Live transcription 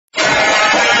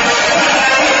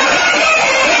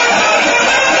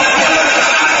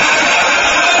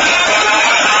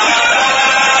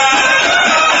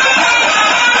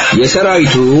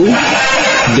የሠራዊቱ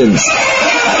ድምጽ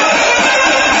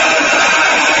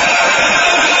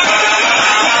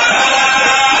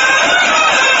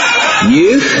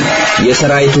ይህ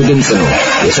የሠራዊቱ ድምጽ ነው።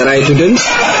 የሠራዊቱ ድምጽ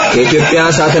ከኢትዮጵያ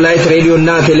ሳተላይት ሬዲዮና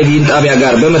ቴሌቪዥን ጣቢያ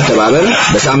ጋር በመተባበር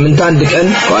በሳምንት አንድ ቀን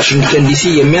ከዋሽንግተን ዲሲ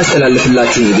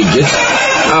የሚያስተላልፍላችሁ ዝግጅት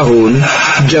አሁን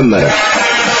ጀመረ።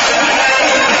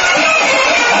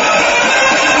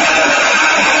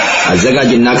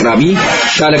 አዘጋጅና አቅራቢ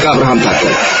ሻለቃ አብርሃም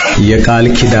ታከለ። የቃል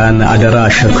ኪዳን አደራ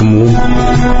ሸክሙ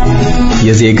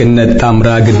የዜግነት ጣምራ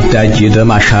ግዳጅ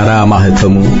የደም አሻራ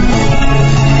ማህተሙ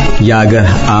ያገር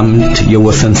አምድ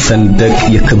የወሰን ሰንደቅ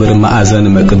የክብር ማዕዘን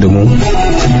መቅድሙ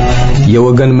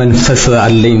የወገን መንፈስ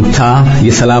አለኝታ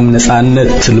የሰላም ነጻነት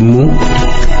ትልሙ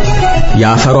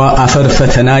ያፈሯ አፈር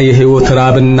ፈተና የህይወት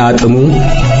ራብና ጥሙ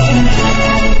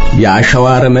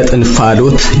ያሸዋር መጥን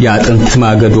ፋሎት ያጥንት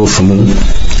ማገዶ ፍሙ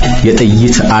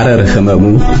የጥይት አረር ህመሙ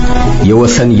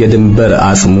የወሰን የድንበር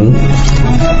አጽሙ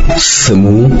ስሙ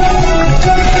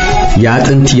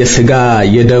ያጥንት የሥጋ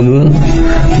የደሙ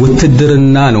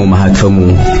ውትድርና ነው ማህተሙ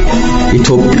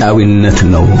ኢትዮጵያዊነት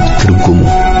ነው ትርጉሙ።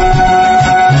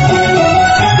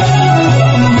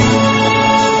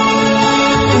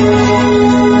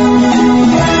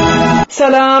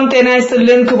 ሰላም ጤና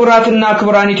ይስጥልን ክቡራትና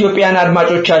ክቡራን ኢትዮጵያን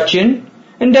አድማጮቻችን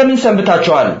እንደምን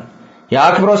ሰንብታችኋል?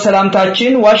 የአክብሮት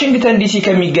ሰላምታችን ዋሽንግተን ዲሲ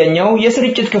ከሚገኘው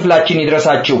የስርጭት ክፍላችን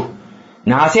ይድረሳችሁ።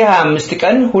 ነሐሴ 25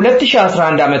 ቀን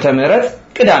 2011 ዓመተ ምህረት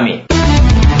ቅዳሜ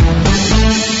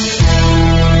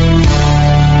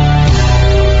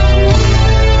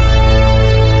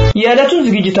የዕለቱን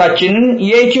ዝግጅታችንን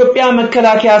የኢትዮጵያ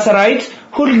መከላከያ ሰራዊት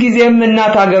ሁልጊዜም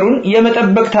እናት ሀገሩን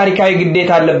የመጠበቅ ታሪካዊ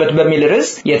ግዴታ አለበት በሚል ርዕስ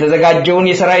የተዘጋጀውን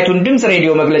የሠራዊቱን ድምጽ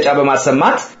ሬዲዮ መግለጫ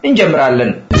በማሰማት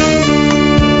እንጀምራለን።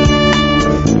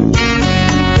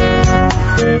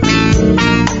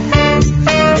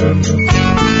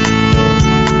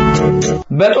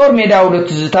 በጦር ሜዳው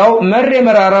ለትዝታው መሬ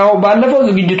መራራው ባለፈው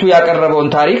ዝግጅቱ ያቀረበውን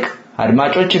ታሪክ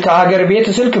አድማጮች ከሀገር ቤት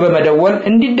ስልክ በመደወል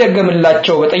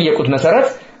እንዲደገምላቸው በጠየቁት መሰረት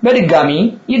በድጋሚ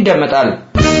ይደመጣል።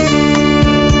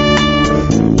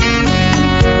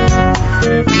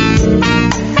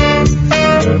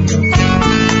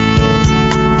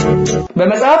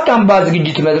 በመጽሐፍ ታምባ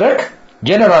ዝግጅት መድረክ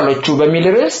ጀነራሎቹ በሚል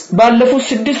ርዕስ ባለፉት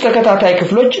 6 ተከታታይ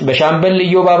ክፍሎች በሻምበል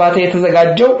ኢዮብ አባተ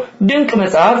የተዘጋጀው ድንቅ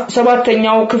መጽሐፍ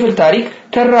 7ኛው ክፍል ታሪክ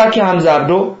ተራኪ ሐምዛ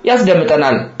አብዶ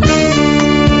ያስደምጠናል።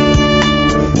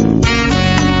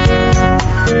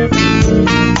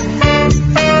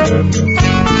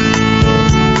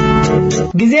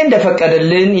 ጊዜ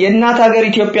እንደፈቀደልን የእናት ሀገር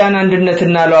ኢትዮጵያን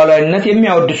አንድነትና ሉዓላዊነት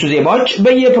የሚያወድሱ ዜማዎች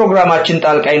በየፕሮግራማችን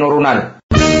ጣልቃ ይኖሩናል።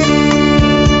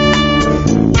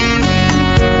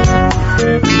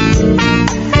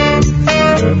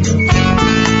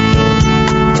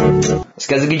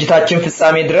 እስከ ዝግጅታችን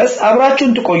ፍጻሜ ድረስ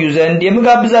አብራችሁን ትቆዩ ዘንድ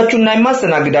የምጋብዛችሁና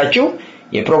የማስተናግዳችሁ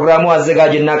የፕሮግራሙ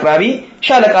አዘጋጅና አቅራቢ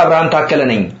ሻለቃ አብርሃም ታከለ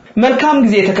ነኝ። መልካም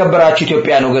ጊዜ የተከበራችሁ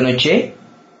ኢትዮጵያን ወገኖቼ፣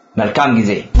 መልካም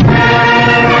ጊዜ።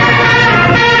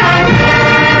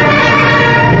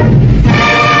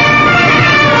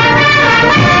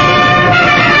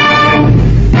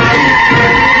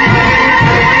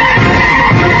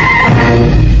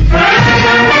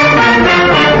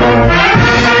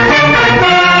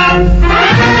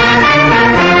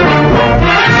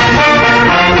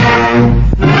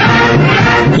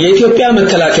 የኢትዮጵያ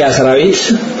መከላከያ ሰራዊት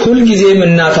ሁልጊዜም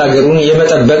እናት ሀገሩን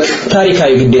የመጠበቅ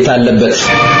ታሪካዊ ግዴታ አለበት።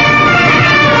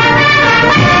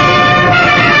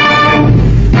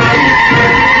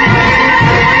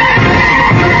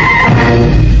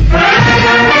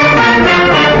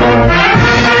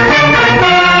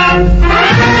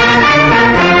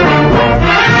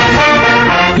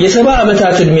 የ70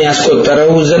 ዓመታት ዕድሜ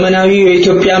ያስቆጠረው ዘመናዊ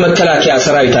የኢትዮጵያ መከላከያ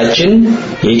ሰራዊታችን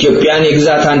የኢትዮጵያን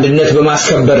የግዛት አንድነት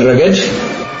በማስከበር ረገድ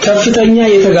ከፍተኛ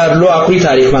የተጋድሎ አኩሪ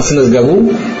ታሪክ ማስመዝገቡ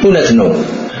እውነት ነው።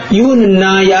 ይሁንና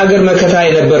የአገር መከታ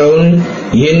የነበረውን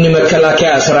ይህን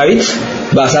መከላከያ ሰራዊት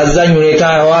በአሳዛኝ ሁኔታ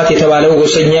ህወሓት የተባለው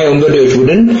ጎሰኛ የወንበዴዎች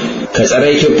ቡድን ከጸረ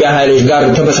ኢትዮጵያ ኃይሎች ጋር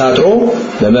ተበሳጥሮ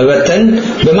በመበተን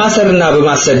በማሰርና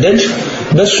በማሰደድ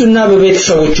በሱና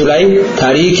በቤተሰቦቹ ላይ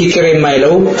ታሪክ ይቅር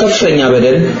የማይለው ከፍተኛ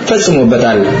በደል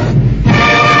ፈጽሞበታል።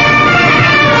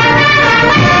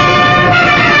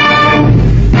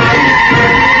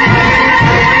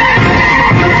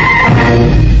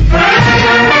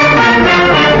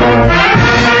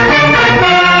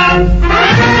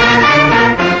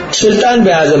 ስልጣን ስልጣን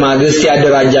በያዘ ማግስት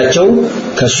ያደራጃቸው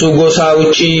ከሱ ጎሳ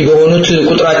ውጪ በሆኑት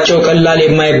ቁጥራቸው ቀላል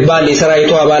የማይባል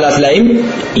የሠራዊቱ አባላት ላይም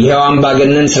ይሄው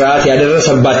አምባገነን ስርዓት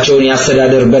ያደረሰባቸውን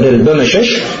ያስተዳደር በደል በመሸሽ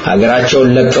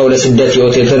ሀገራቸውን ለቀው ለስደት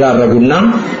ሕይወት የተዳረጉና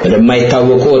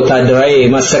ወደማይታወቁ ወታደራዊ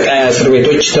ማሰቃያ እስር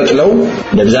ቤቶች ተጥለው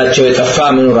ደብዛቸው የጠፋ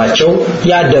መኖራቸው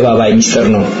የአደባባይ ሚስጥር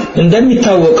ነው።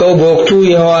 እንደሚታወቀው በወቅቱ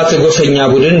የህወሓት ጎሰኛ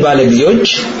ቡድን ባለጊዜዎች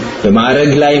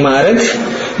በማዕረግ ላይ ማዕረግ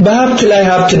በሀብት ላይ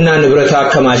ሀብትና ንብረት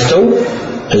አከማችተው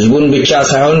ህዝቡን ብቻ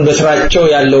ሳይሆን በስራቸው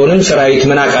ያለውንም ሰራዊት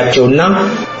መናቃቸውና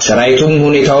ሰራዊቱም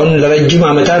ሁኔታውን ለረጅም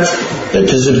ዓመታት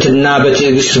በትዝብትና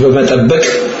በትዕግስት በመጠበቅ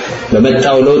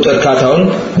በመጣው ለውጥ እርካታውን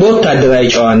በወታደራዊ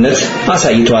ጨዋነት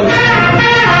አሳይቷል።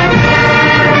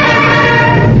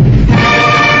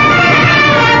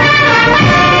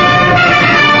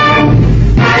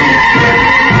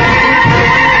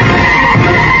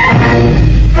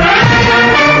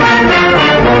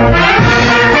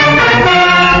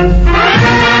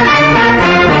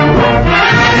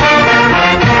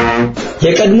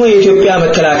 የቀድሞ የኢትዮጵያ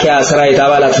መከላከያ ሰራዊት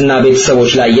አባላትና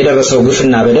ቤተሰቦች ላይ የደረሰው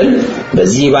ግፍና በደል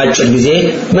በዚህ ባጭር ጊዜ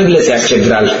መግለጽ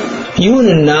ያስቸግራል።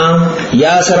 ይሁንና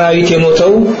ያ ሰራዊት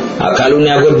የሞተው አካሉን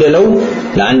ያጎደለው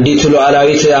ለአንዲት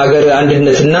ሉዓላዊት አገር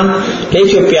አንድነትና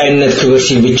ለኢትዮጵያዊነት ክብር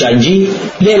ሲል ብቻ እንጂ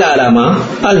ሌላ ዓላማ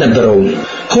አልነበረውም።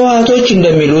 ህወሓቶች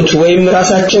እንደሚሉት ወይም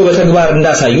ራሳቸው በተግባር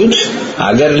እንዳሳዩት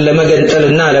አገር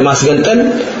ለመገንጠልና ለማስገንጠል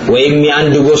ወይም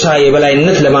የአንድ ጎሳ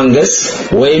የበላይነት ለማንገስ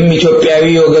ወይም ኢትዮጵያዊ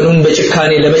ወገኑን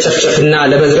በጭካኔ ለመጨፍጨፍና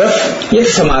ለመዝረፍ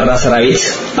የተሰማራ ሰራዊት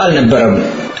አልነበረም።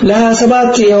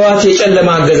 ለ27 የህወሓት የጨለማ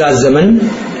አገዛዝ ዘመን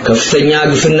ከፍተኛ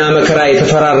ግፍና መከራ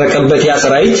የተፈራረቀበት ያ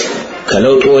ሰራዊት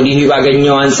ከለውጡ ወዲህ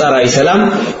ባገኘው አንጻራዊ ሰላም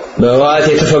በህወሓት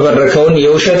የተፈበረከውን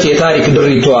የውሸት የታሪክ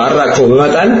ድሪቶ አራቆ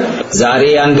በመጣል ዛሬ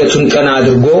አንገቱን ቀና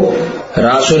አድርጎ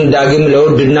ራሱን ዳግም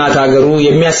ለውድ እናት አገሩ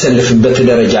የሚያሰልፍበት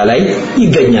ደረጃ ላይ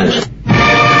ይገኛል።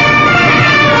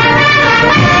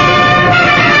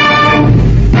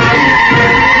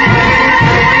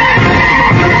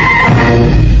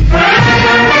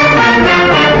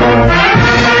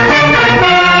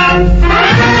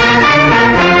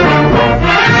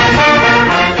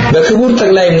 በክቡር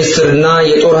ጠቅላይ ሚኒስትርና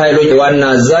የጦር ኃይሎች ዋና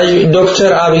አዛዥ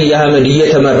ዶክተር አብይ አህመድ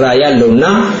እየተመራ ያለውና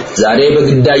ዛሬ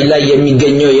በግዳጅ ላይ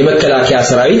የሚገኘው የመከላከያ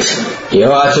ሰራዊት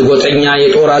የህወሓት ጎጠኛ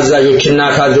የጦር አዛዦችና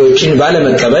ካድሬዎችን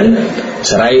ባለመቀበል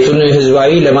ሰራዊቱን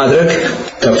ህዝባዊ ለማድረግ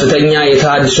ከፍተኛ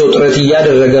የተሃድሶ ጥረት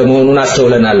እያደረገ መሆኑን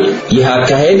አስተውለናል። ይህ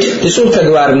አካሄድ እጹብ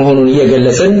ተግባር መሆኑን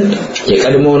እየገለጽን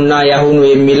የቀድሞና ያሁኑ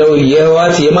የሚለው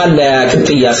የህወሓት የማለያ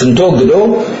ቅጥያ ስም ተወግዶ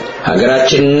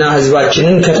ሀገራችንና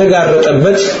ህዝባችንን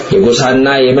ከተጋረጠበት የጎሳና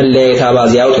የመለያየት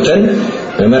አባዜ አውጥተን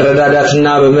በመረዳዳትና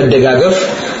በመደጋገፍ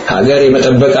ሀገር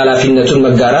የመጠበቅ ኃላፊነቱን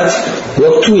መጋራት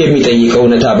ወቅቱ የሚጠይቀው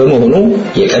ነታ በመሆኑ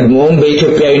የቀድሞውን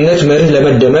በኢትዮጵያዊነት መርህ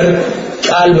ለመደመር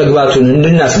ቃል መግባቱን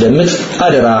እንድናስደምጥ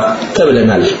አደራ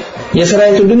ተብለናል።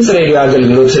 የሠራዊቱ ድምጽ ሬዲዮ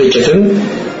አገልግሎት ስርጭትም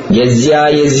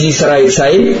የዚህ ሰራዊት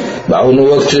ሳይል በአሁኑ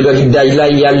ወቅት በግዳጅ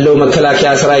ላይ ያለው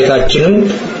መከላከያ ሰራዊታችንም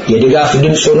የድጋፍ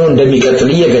ድምጽ ሆኖ እንደሚቀጥል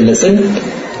እየገለጽን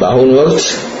በአሁኑ ወቅት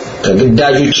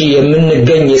ከግዳጅ ውጪ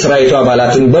የምንገኝ የሰራዊቱ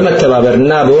አባላትን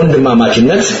በመተባበርና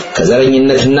በወንድማማችነት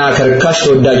ከዘረኝነትና ከርካሽ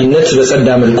ተወዳጅነት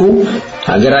በጸዳ መልኩ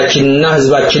ሀገራችንና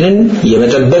ህዝባችንን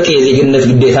የመጠበቅ የዜግነት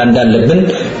ግዴታ እንዳለብን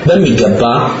በሚገባ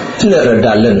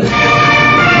እንረዳለን።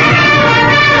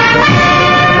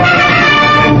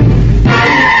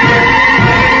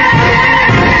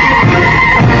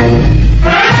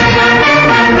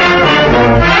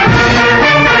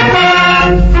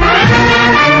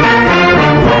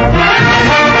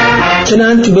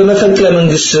 ትናንት በመፈንቅለ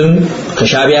መንግስትም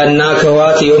ከሻቢያና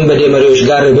ከህወሓት የወንበዴ መሪዎች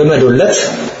ጋር በመዶለት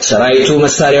ሰራዊቱ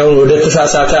መሳሪያውን ወደ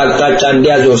ተሳሳተ አቅጣጫ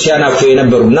እንዲያዞር ሲያናፉ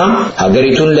የነበሩና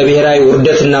ሀገሪቱን ለብሔራዊ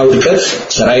ውርደትና ውድቀት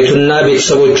ሰራዊቱና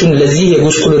ቤተሰቦቹን ለዚህ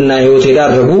የጉስቁልና ህይወት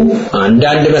የዳረጉ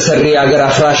አንዳንድ መሰሪ አገር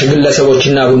አፍራሽ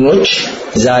ግለሰቦችና ቡድኖች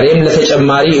ዛሬም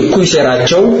ለተጨማሪ እኩይ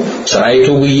ሴራቸው ሰራዊቱ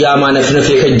ጉያ ማነፍነፍ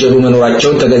የከጀሉ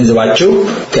መኖራቸውን ተገንዝባችሁ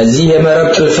ከዚህ የመረብ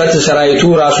ጥልፈት ሰራዊቱ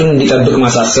ራሱን እንዲጠብቅ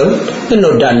ማሳሰብ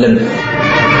እንወዳለን።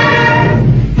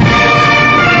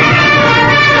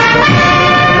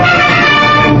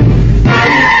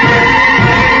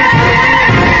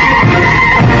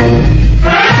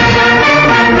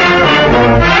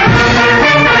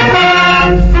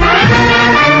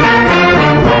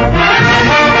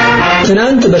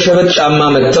 ትናንት በሸበጥ ጫማ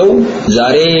መጥተው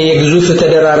ዛሬ የግዙፍ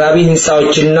ተደራራቢ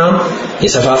ህንጻዎችና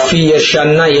የሰፋፊ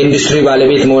የእርሻና የኢንዱስትሪ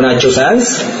ባለቤት መሆናቸው ሳያንስ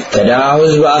ከደሃው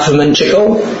ህዝብ አፍ መንጭቀው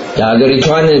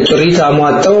የሀገሪቷን ጥሪት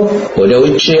አሟጠው ወደ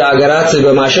ውጭ አገራት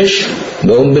በማሸሽ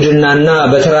በወንብድናና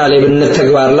በተራ ሌብነት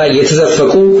ተግባር ላይ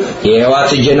የተዘፈቁ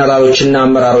የህዋት ጀነራሎችና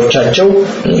አመራሮቻቸው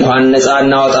እንኳን ነፃ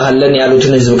እናወጣለን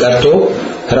ያሉትን ህዝብ ቀርቶ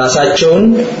ራሳቸውን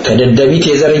ከደደቢት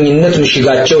የዘረኝነት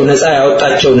ምሽጋቸው ነፃ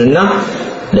ያወጣቸውንና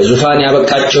ለዙፋን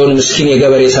ያበቃቸውን ምስኪን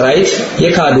የገበሬ ሰራዊት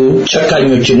የካዱ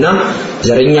ጨካኞችና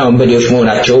ዘረኛ ወንበዴዎች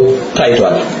መሆናቸው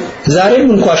ታይቷል። ዛሬም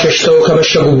እንኳን ሸሽተው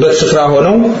ከመሸጉበት ስፍራ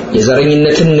ሆነው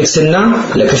የዘረኝነትን ንግስና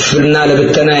ለክፍልና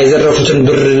ለብተና የዘረፉትን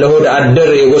ብር ለሆድ አደር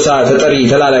የጎሳ ተጠሪ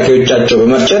ተላላኪዎቻቸው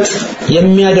በመርጨት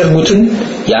የሚያደርጉትን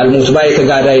ያልሙት ባይ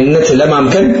ተጋዳይነት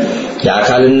ለማምከን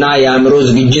የአካልና የአእምሮ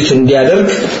ዝግጅት እንዲያደርግ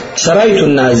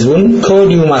ሰራዊቱና ህዝቡን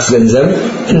ከወዲሁ ማስገንዘብ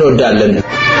እንወዳለን።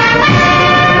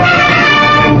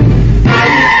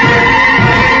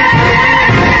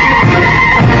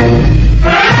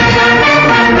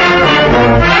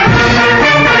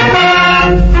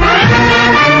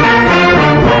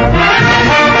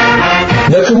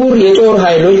 በክቡር የጦር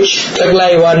ኃይሎች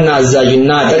ጠቅላይ ዋና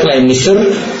አዛዥና ጠቅላይ ሚኒስትር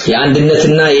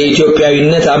የአንድነትና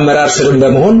የኢትዮጵያዊነት አመራር ስር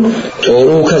በመሆን ጦሩ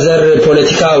ከዘር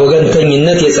ፖለቲካ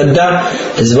ወገንተኝነት የጸዳ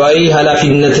ህዝባዊ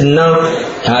ኃላፊነትና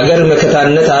የሀገር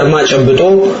መከታነት አርማ ጨብጦ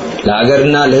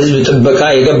ለሀገርና ለህዝብ ጥበቃ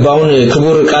የገባውን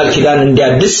ክቡር ቃል ኪዳን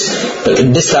እንዲያድስ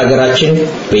በቅድስት ሀገራችን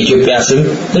በኢትዮጵያ ስም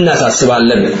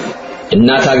እናሳስባለን።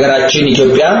 እናት ሀገራችን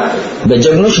ኢትዮጵያ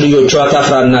በጀግኖች ልጆቿ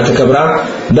ታፍራና ተከብራ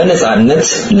በነጻነት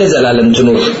ለዘላለም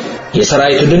ትኑር።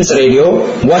 የሠራዊቱ ድምጽ ሬዲዮ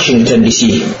ዋሽንግተን ዲሲ።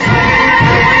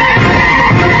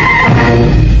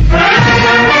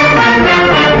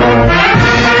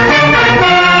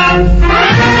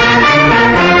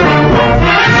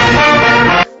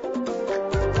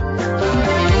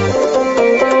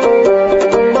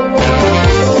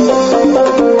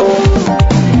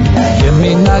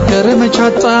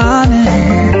 መቻጣን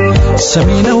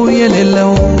ሰሚነው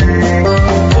የሌለው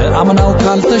አምናው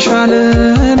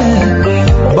ካልተሻለን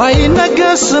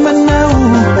ባይነገስ ምነው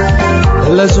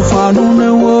ለዙፋኑ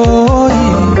ነው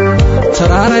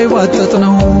ተራራይ ዋጥጥ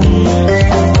ነው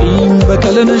ኢም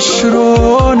በቀልን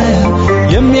ሽሮን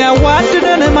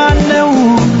የሚያዋድደን ማን ነው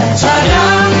ታዲያ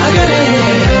አገሬ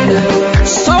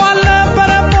ሰው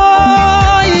አልነበረም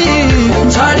ወይ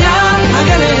ታዲያ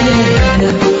አገሬ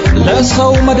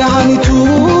ለሰው መድኃኒቱ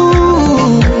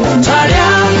ታዲያ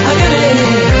አገሬ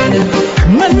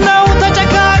ምነው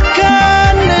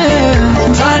ተጨካከን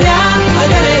ታዲያ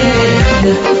አገሬ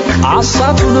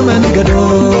አሳቱን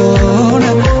መንገዶን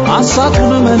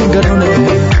አሳቱን መንገዶን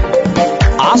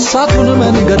አሳቱን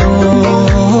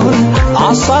መንገዶን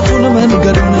አሳቱን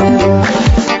መንገዶን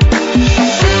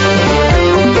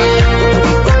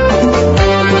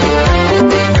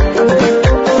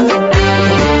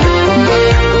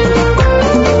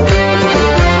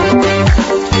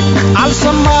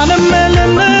አልሰማንም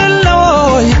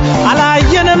ለምለይ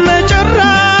አላየንም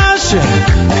ጭራሽ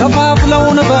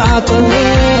ከፋፍለውን በአጥር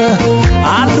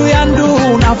አንዱ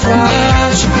ያንዱን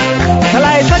አፍራሽ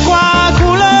ከላይ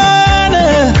ተጓጉለን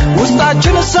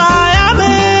ውስጣችን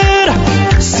ሳያምር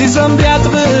ሲዘንብ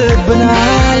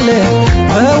ያጥብብናል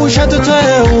በውሸት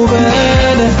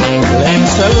ተውበን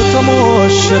ለምሰል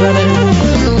ተሞሽረን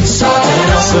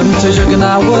ስንት ጀግና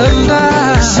ወልዳ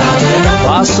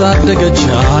ባሳደገች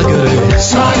አገር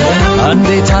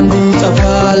እንዴት አንዱ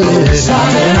ይጠፋል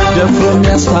ደፍሮ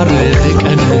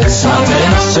የሚያስታርቀን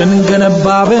ስንገነባ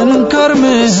ብንከርም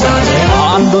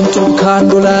አንዱን ጡብ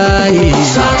ካንዱ ላይ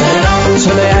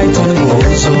ተለያይተን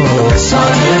ጉዞ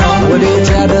ወዴት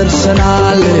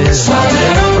ያደርሰናል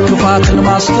ክፋትን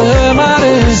ማስተማር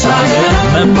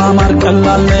መማማር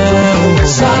ቀላል ነው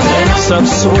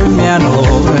ሰብስቦ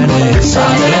የሚያኖረን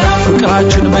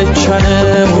ፍቅራችን ብቻ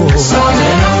ነው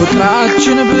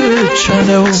ፍቅራችን ብቻ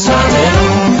ነው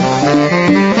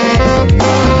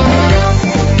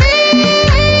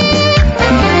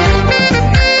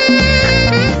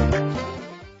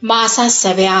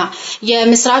ማሳሰቢያ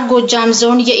የምስራቅ ጎጃም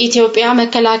ዞን የኢትዮጵያ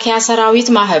መከላከያ ሰራዊት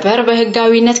ማህበር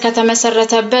በህጋዊነት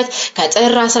ከተመሰረተበት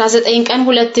ከጥር 19 ቀን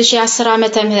 2010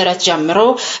 ዓመተ ምህረት ጀምሮ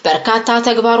በርካታ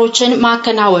ተግባሮችን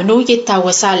ማከናወኑ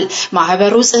ይታወሳል።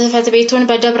 ማህበሩ ጽህፈት ቤቱን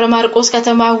በደብረ ማርቆስ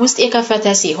ከተማ ውስጥ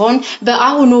የከፈተ ሲሆን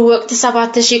በአሁኑ ወቅት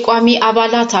 7000 ቋሚ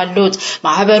አባላት አሉት።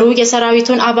 ማህበሩ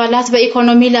የሰራዊቱን አባላት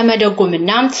በኢኮኖሚ ለመደጎምና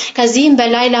ከዚህም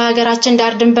በላይ ለሀገራችን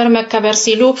ዳር ድንበር መከበር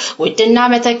ሲሉ ውድና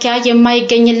መተኪያ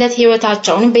የማይገኝላቸው የግለት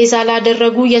ህይወታቸውን ቤዛ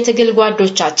ላደረጉ የትግል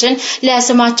ጓዶቻችን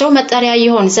ለስማቸው መጠሪያ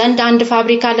ይሆን ዘንድ አንድ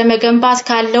ፋብሪካ ለመገንባት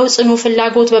ካለው ጽኑ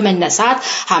ፍላጎት በመነሳት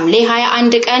ሐምሌ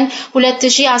 21 ቀን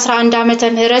 2011 ዓመተ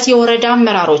ምህረት የወረዳ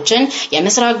አመራሮችን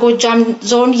የምስራቅ ጎጃም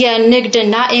ዞን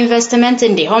የንግድና ኢንቨስትመንት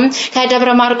እንዲሁም ከደብረ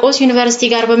ማርቆስ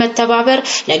ዩኒቨርሲቲ ጋር በመተባበር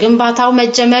ለግንባታው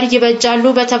መጀመር ይበጃሉ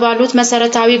በተባሉት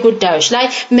መሰረታዊ ጉዳዮች ላይ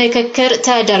ምክክር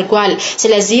ተደርጓል።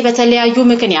 ስለዚህ በተለያዩ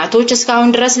ምክንያቶች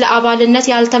እስካሁን ድረስ ለአባልነት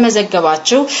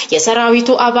ያልተመዘገባችሁ የሰራዊቱ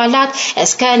አባላት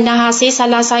እስከ ነሐሴ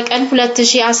 30 ቀን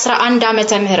 2011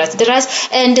 ዓመተ ምህረት ድረስ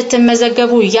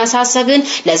እንድትመዘገቡ ያሳሰብን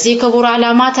ለዚህ ክቡር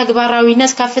ዓላማ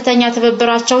ተግባራዊነት ከፍተኛ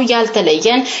ትብብራቸው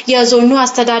ያልተለየን የዞኑ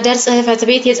አስተዳደር ጽህፈት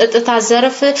ቤት የጸጥታ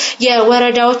ዘርፍ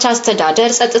የወረዳዎች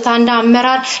አስተዳደር ጸጥታና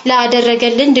አመራር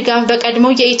ላደረገልን ድጋፍ በቀድሞ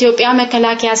የኢትዮጵያ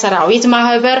መከላከያ ሰራዊት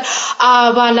ማህበር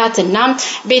አባላትና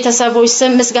ቤተሰቦች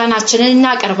ስም ምስጋናችንን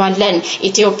እናቀርባለን።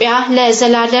 ኢትዮጵያ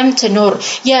ለዘላለም ትኖር።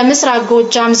 የምስራቅ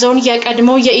ጎጃም ዞን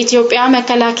የቀድሞ የኢትዮጵያ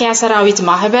መከላከያ ሰራዊት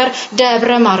ማህበር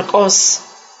ደብረ ማርቆስ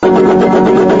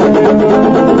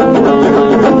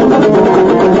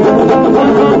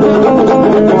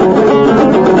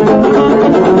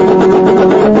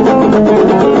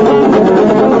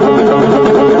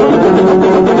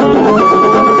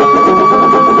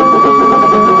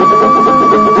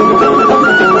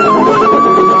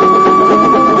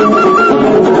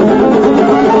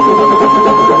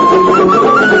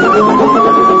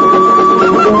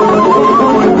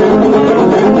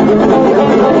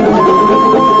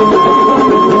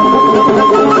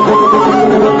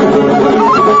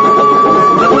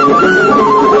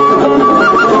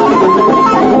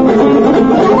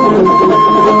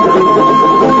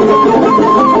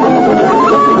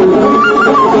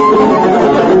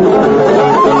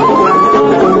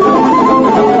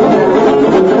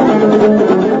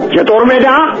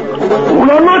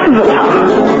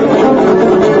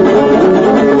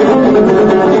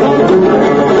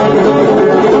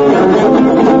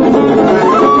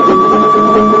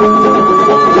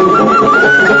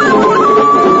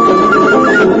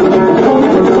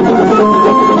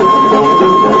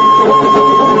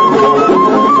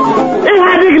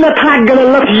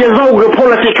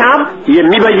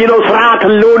የሚበይነው ስርዓት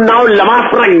ህልውናውን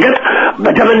ለማስረገጥ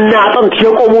በደምና አጥንት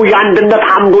የቆሙ የአንድነት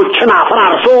አምዶችን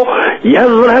አፈራርሶ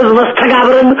የህዝብ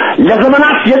መስተጋብርን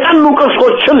ለዘመናት የጸኑ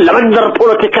ቅርሶችን ለመንደር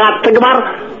ፖለቲካ ተግባር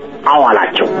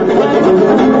አዋላቸው።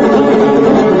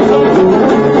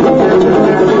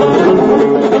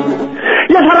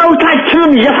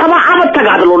 የሰራዊታችን የሰባ ዓመት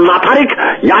ተጋድሎና ታሪክ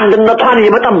የአንድነቷን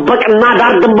የመጠበቅና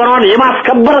ዳር ድንበሯን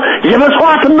የማስከበር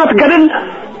የመስዋዕትነት ገድል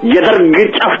የደርግ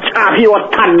ጨፍጫፊ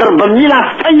ወታደር በሚል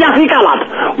አስጠያፊ ቃላት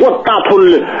ወጣቱን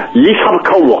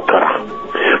ሊሰብከው ሞከረ።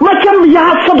 መቼም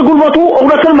የሐሰት ጉልበቱ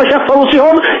እውነትን መሸፈኑ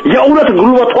ሲሆን የእውነት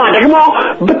ጉልበቷ ደግሞ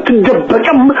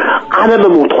ብትደበቅም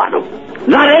አለመሞቷ ነው።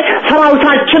 ዛሬ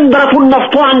ሰራዊታችን ደረቱን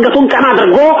ነፍቶ አንገቱን ቀና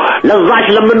አድርጎ ለዛች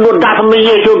ለምንወዳትም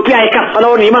የኢትዮጵያ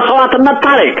የከፈለውን የመስዋዕትነት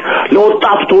ታሪክ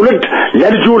ለወጣቱ ትውልድ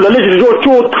ለልጅ ልጆቹ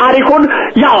ታሪኩን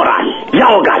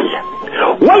ያወጋል።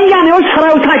 ወያኔዎች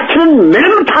ሰራዊታችንን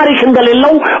ምንም ታሪክ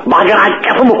እንደሌለው በአገር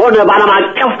አቀፍም ሆነ በዓለም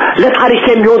አቀፍ ለታሪክ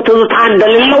የሚሆን ትዝታ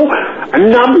እንደሌለው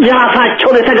እናም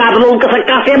የራሳቸውን የተጋድሎ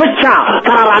እንቅስቃሴ ብቻ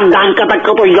ተራራ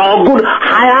እንዳንቀጠቀጡ ያወጉን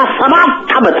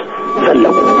 27 ዓመት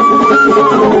ዘለቁ።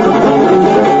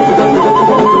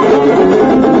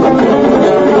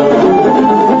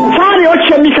 ሳሪዎች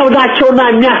የሚከብዳቸውና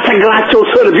የሚያስቸግራቸው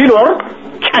ስል ቢኖር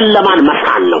ጨለማን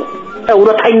መሳል ነው።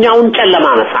 እውነተኛውን ጨለማ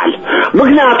መሳል።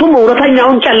 ምክንያቱም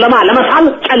እውነተኛውን ጨለማ ለመሳል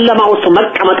ጨለማ ውስጥ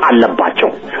መቀመጥ አለባቸው።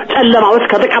 ጨለማ ውስጥ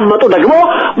ከተቀመጡ ደግሞ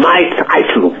ማየት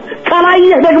አይችሉም።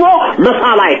 ከላይህ ደግሞ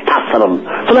መሳል አይታሰብም።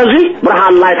 ስለዚህ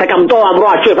ብርሃን ላይ ተቀምጦ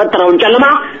አብሯቸው የፈጠረውን ጨለማ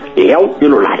ይሄው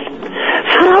ይሉናል።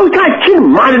 ሰራዊታችን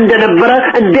ማን እንደነበረ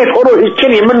እንዴት ሆኖ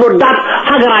ይችን የምንወዳት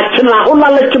ሀገራችን አሁን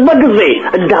ላለችበት ጊዜ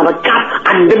እንዳበቃ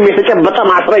አንድም የተጨበጠ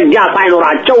ማስረጃ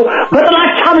ሳይኖራቸው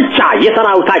በጥላቻ ብቻ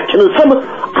የሰራዊታችንን ስም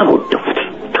አጎደፉት።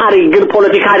 ታሪክ ግን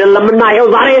ፖለቲካ አይደለምና ይሄው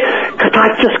ዛሬ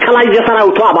ከታች እስከ ላይ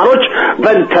የሰራዊቱ አባሎች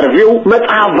በኢንተርቪው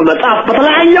መጽሐፍ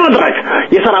በተለያየ መድረክ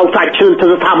የሰራዊታችንን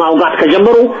ትዝታ ማውጋት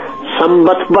ከጀመሩ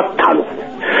ሰንበት በታሉ።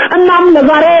 እናም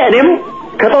ለዛሬ እኔም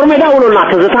ከጦር ሜዳ ውሎና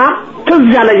ትዝታ ትዝ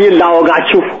ያለኝን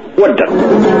ላወጋችሁ ወደድኩ።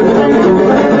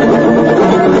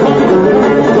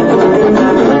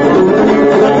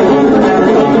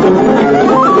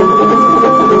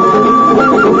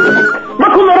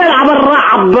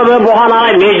 አበበ በኋላ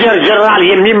ላይ ሜጀር ጀነራል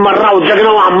የሚመራው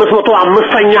ጀግናው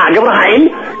 505ኛ ግብረ ኃይል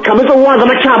ከምጽዋ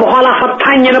ዘመቻ በኋላ ፈታኝ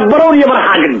ፈታኝ የነበረው የበረሃ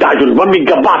ግዳጁን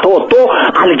በሚገባ ተወጥቶ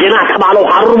አልጌና ተባለው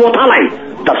ሐሩር ቦታ ላይ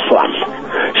ደርሷል።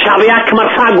 ሻቢያ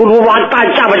ከመርሳ ጉልቡ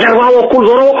አቅጣጫ በጀርባ በኩል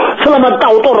ዞሮ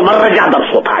ስለመጣው ጦር መረጃ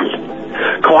ደርሶታል።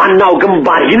 ከዋናው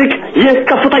ግንባር ይልቅ ይህ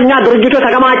ከፍተኛ ድርጅቱ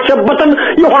የተከማቸበትን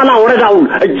የኋላ ወረዳውን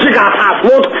እጅግ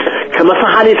አሳስቦት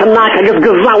ከመሳሐሊትና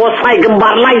ከግዝግዛ ወሳይ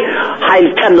ግንባር ላይ ኃይል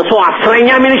ቀንሶ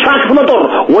 10ኛ ሚሊሻ ክፍለ ጦር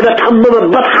ወደ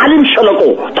ተመመበት ሐሊም ሸለቆ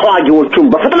ተዋጊዎቹን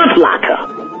በፍጥነት ላከ።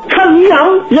 ከዚያም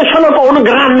የሸለቆውን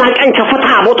ግራና ቀኝ ከፍታ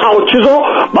ቦታዎች ይዞ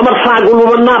በመርሳ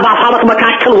ጉልቡና በአፋበት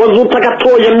መካከል ወንዙን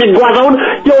ተከትሎ የሚጓዘውን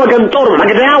የወገን ጦር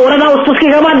መግደያ ወረዳ ውስጥ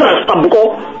እስኪገባ ድረስ ጠብቆ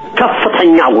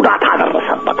ከፍተኛ ጉዳት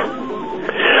አደረሰበት።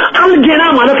 አልጌና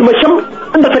ማለት መቼም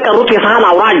እንደተቀሩት የሳህል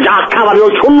አውራጃ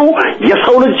አካባቢዎች ሁሉ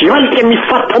የሰው ልጅ ይበልጥ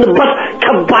የሚፈተንበት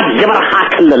ከባድ የበረሃ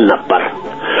ክልል ነበር።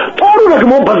 ጦሩ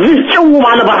ደግሞ በዚህ ጭው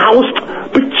ባለ በረሃ ውስጥ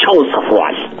ብቻውን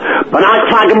ሰፍሯል።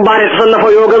 በናቅፋ ግንባር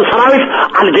የተሰለፈው የወገን ሰራዊት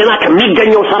አልጌና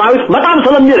ከሚገኘው ሰራዊት በጣም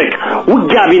ስለሚርቅ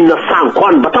ውጊያ ቢነሳ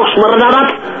እንኳን በተኩስ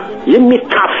መረዳዳት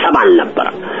የሚታሰብ አልነበር።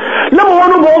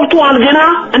 ለመሆኑ በወቅቱ አልጌና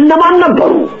እነማን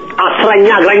ነበሩ? 10ኛ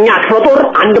እግረኛ ክፍለ ጦር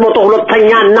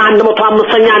 102ኛ እና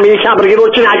 105ኛ ሚሊሻ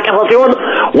ብርጌዶችን ያቀፈ ሲሆን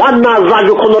ዋና አዛዡ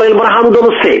ኮሎኔል ብርሃኑ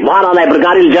ደምሴ በኋላ ላይ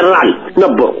ብርጋዴር ጀነራል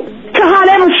ነበሩ።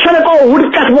 ከሐሊም ሸለቆ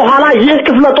ውድቀት በኋላ ይህ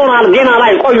ክፍለ ጦር አልጌና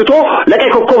ላይ ቆይቶ ለቀይ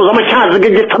ኮከብ ዘመቻ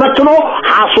ዝግጅት ተበትኖ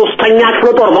 23ኛ ክፍለ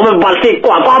ጦር በመባል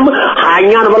ሲቋቋም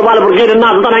 20ኛ ነበልባል ብርጌድና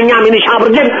 9ኛ ሚሊሻ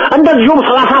ብርጌድ እንደዚሁም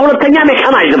 32ኛ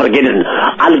ሜካናይዝድ ብርጌድን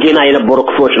አልጌና የነበሩ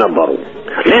ክፍሎች ነበሩ።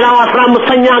 ሌላው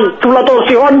 15ኛ ክፍለ ጦር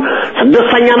ሲሆን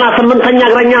 6ኛና 8ኛ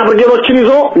እግረኛ ብርጌዶችን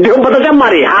ይዞ እንዲሁም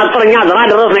በተጨማሪ 10ኛ ዘራ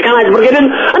ድረስ ሜካናይዝድ ብርጌድን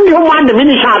እንዲሁም አንድ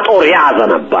ሚሊሻ ጦር የያዘ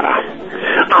ነበር።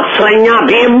 10ኛ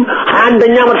ቤም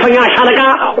 21ኛ መድፈኛ ሻለቃ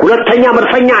 2ኛ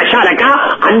መድፈኛ ሻለቃ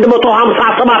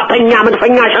 157ኛ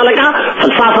መድፈኛ ሻለቃ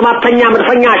 67ኛ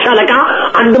መድፈኛ ሻለቃ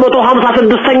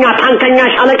 156ኛ ታንከኛ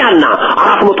ሻለቃና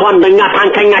 401ኛ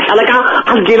ታንከኛ ሻለቃ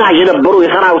አልጌና የነበሩ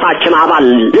የሰራዊታችን አባል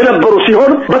የነበሩ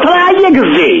ሲሆን በተለያየ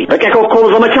ጊዜ በቀይ ኮከብ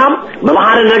ዘመቻ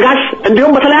በባህር ነጋሽ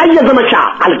እንዲሁም በተለያየ ዘመቻ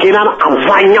አልጌናን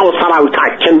አብዛኛው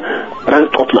ሰራዊታችን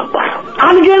ረግጦት ነበር።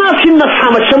 አልጌና ሲነሳ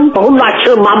መቼም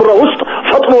በሁላችንም አእምሮ ውስጥ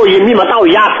ፈጥኖ የሚመጣው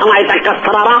ያ ሰማይ ጠቀስ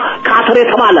ተራራ ካተር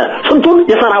የተባለ ስንቱን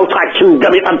የሰራዊታችን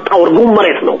ደም የጠጣው ርጉም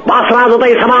መሬት ነው።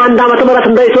 በ1971 ዓመተ ምህረት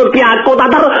እንደ ኢትዮጵያ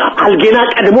አቆጣጠር አልጌና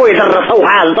ቀድሞ የደረሰው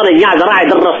 29ኛ ዘራ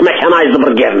የደረስ ሜካናይዝድ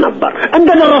ብርጌድ ነበር።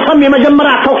 እንደደረሰም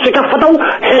የመጀመሪያ ተኩስ የከፈተው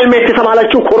ሄልሜት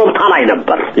የተባለችው ኮረብታ ላይ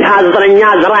ነበር። የ29ኛ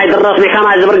ዘራ የደረስ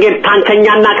ሜካናይዝድ ብርጌድ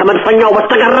ታንከኛና ከመድፈኛው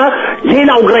በስተቀር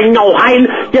ሌላው እግረኛው ኃይል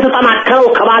የተጠናከረው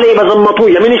ከባሌ በዘመቱ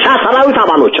የሚሊሻ ሰራዊት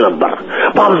አባሎች ነበር።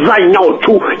 በአብዛኛዎቹ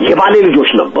የባሌ ልጆች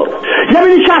ነበሩ።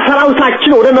 የሚሊሻ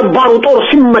ሰራዊታችን ወደ ነባሩ ጦር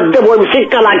ሲመደብ ወይም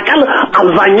ሲቀላቀል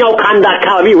አብዛኛው ከአንድ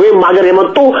አካባቢ ወይም ሀገር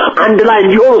የመጡ አንድ ላይ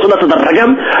እንዲሆኑ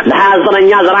ስለተደረገም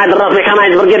ለ29ኛ ዘራ የደረስ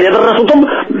ሜካናይዝድ ብርጌድ የደረሱትም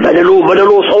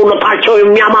በደሉ ሰውነታቸው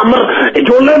የሚያማምር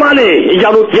ጆሌ ባሌ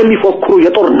እያሉ የሚፎክሩ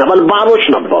የጦር ነበልባሎች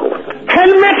ነበሩ።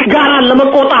 ሄልሜት ጋራን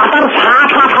ለመቆጣጠር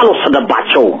ሰዓታት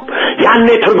አልወሰደባቸው። ያኔ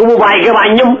ትርጉሙ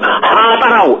ባይገባኝም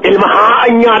ሀጠራው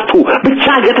ኢልማሃኛቱ ብቻ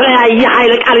የተለያየ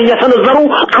ኃይለ ቃል እየሰነዘሩ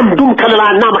አንዱም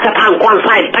ከለላና መከታ እንኳን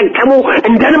ሳይጠቀሙ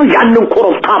እንደንም ያንን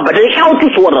ኮረብታ በደቂቃዎች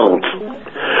ውስጥ ወረሩት።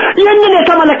 ይህንን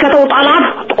የተመለከተው ጠላት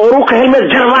ጦሩ ከሄልሜት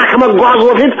ጀርባ ከመጓዙ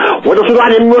በፊት ወደ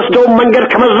ሱዳን የሚወስደው መንገድ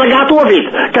ከመዘጋቱ በፊት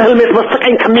ከሄልሜት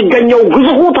በስተቀኝ ከሚገኘው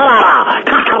ግዙፉ ተራራ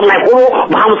ካተር ላይ ሆኖ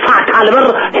በ50 ካልበር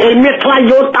ሄልሜት ላይ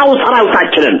የወጣው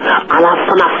ሰራዊታችንን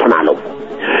አላፈናፈናለው።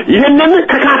 ይህንን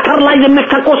ከካተር ላይ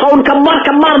የሚተኮሰውን ከባድ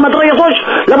መድረሶች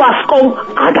ለማስቆም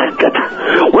አዳገተ።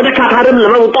 ወደ ካተርም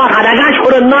ለመውጣት አዳጋች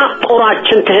ሆነና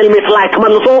ጦራችን ከሄልሜት ላይ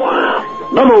ተመልሶ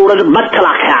በመውረድ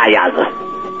መከላከያ ያዘ።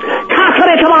 ካተር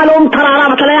የተባለውን ተራራ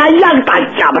በተለያየ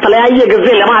አቅጣጫ በተለያየ ጊዜ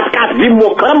ለማጥቃት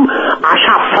ቢሞክርም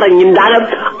አሻፈረኝ እንዳለ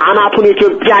አናቱን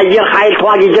የኢትዮጵያ አየር ኃይል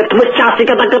ተዋጊ ጀት ብቻ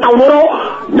ሲቀጠቅጠው ኖሮ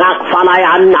ናቅፋ ላይ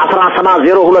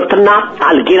 1702 እና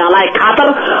አልጌና ላይ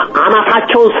ካተር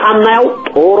አናታቸውን ሳናየው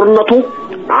ጦርነቱ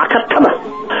አከተመ።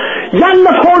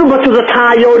 ያለፈውን በትዝታ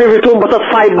የወደፊቱን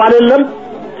በተስፋ ይባልልን።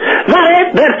 ዛሬ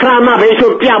በኤርትራና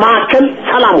በኢትዮጵያ መካከል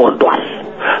ሰላም ወርዷል።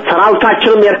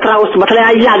 ሰራዊታችንም ኤርትራ ውስጥ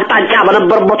በተለያየ አቅጣጫ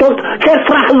በነበረበት ወቅት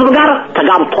ከኤርትራ ሕዝብ ጋር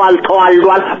ተጋብቷል፣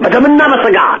 ተዋልዷል፣ በደምና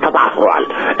በስጋ ተጣፍሯል።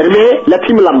 እድሜ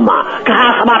ለቲም ለማ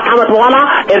ከ27 ዓመት በኋላ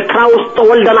ኤርትራ ውስጥ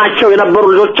ወልደናቸው የነበሩ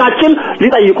ልጆቻችን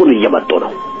ሊጠይቁን እየመጡ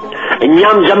ነው።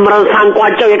 እኛም ጀምረን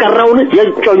ሳንቋጨው የቀረውን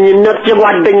የጮኝነት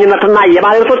የጓደኝነትና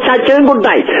የባለቤቶቻችንን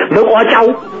ጉዳይ በቋጫው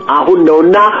አሁን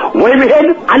ነውና ወይ መሄድ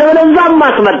አለበለዚያ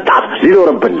ማስመጣት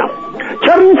ሊኖርብን ነው።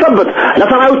 ቸርንሰበት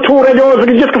ለሰራዊቱ ሬዲዮ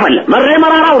ዝግጅት ክፍል መሬ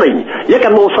መራራው ነኝ፣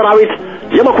 የቀድሞው ሰራዊት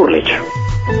የመኩር ልጅ።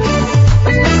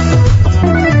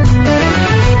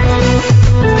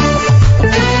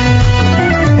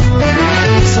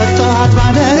 ሰጣት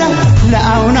ባደረ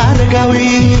ለአሁን አረጋዊ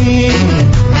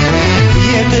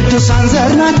የቅዱሳን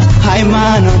ዘር ናት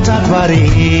ሃይማኖት አክባሪ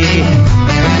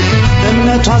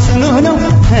እምነቷ ጽኑ ነው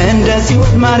እንደ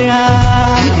ጽዮን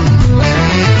ማርያም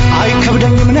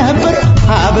አይከብደኝም ነበር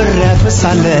አብሬያት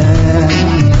ብሳለም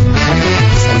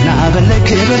ጸና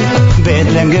በለክብር ቤት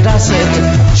ለእንግዳ ስት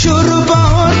ሹሩባ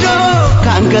ወርዶ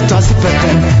ከአንገቷ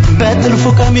ሲፈተን በጥልፉ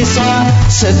ቀሚሷ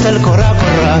ስትል ኮራ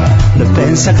ኮራ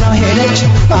ልቤን ሰቅላው ሄደች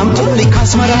አምጡልኝ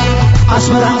ከአስመራ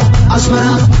አስመራ አስመራ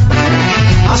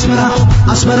አስመራ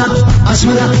አስመራ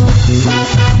አስመራ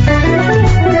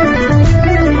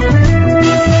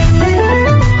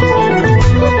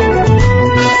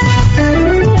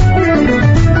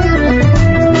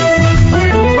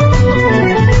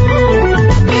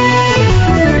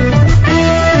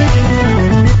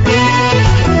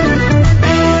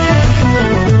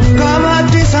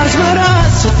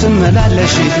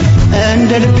ስትመላለሽ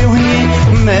እንደ ልቤ ሆኜ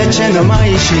መቼ ነው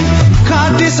ማይሽ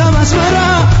ከአዲስ አስመራ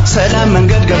ሰላም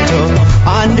መንገድ ገብቶ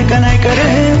አንድ ቀን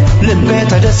አይቀርም ልቤ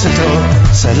ተደስቶ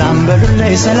ሰላም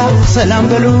በሉልኝ ሰላም ሰላም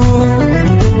በሉ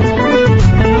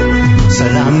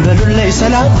ሰላም በሉልኝ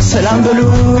ሰላም ሰላም በሉ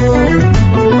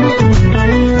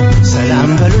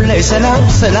ሰላም በሉልኝ ሰላም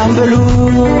ሰላም በሉ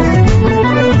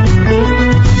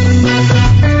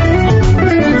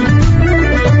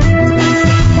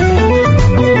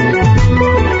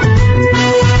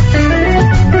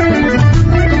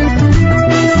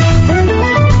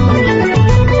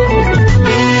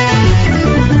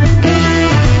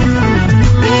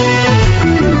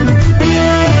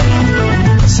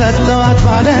ሰጠዋት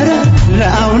ባለረ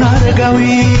ለአሁን አረጋዊ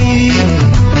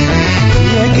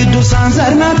የቅዱሳን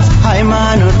ዘር ናት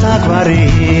ሃይማኖት አክባሪ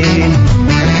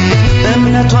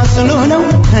እምነቷ ጽኑ ነው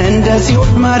እንደ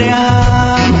ጽዮን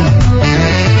ማርያም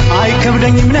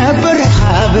አይከብደኝም ነበር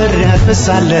አብሬያት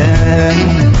ብሳለም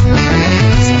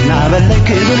ጸና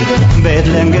በለክብር ቤት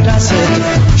ለእንግዳ ስት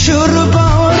ሹሩባ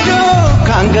ወርዶ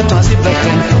ከአንገቷ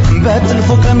ሲፈተን በጥልፉ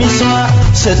ቀሚሷ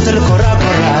ስትል ኮራ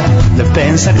ኮራ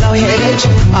ልቤን ሰቅላው ሄደች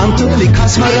አምጡልኝ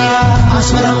ከአስመራ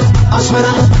አስመራ አስመራ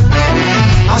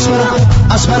አስመራ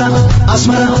አስመራ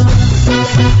አስመራ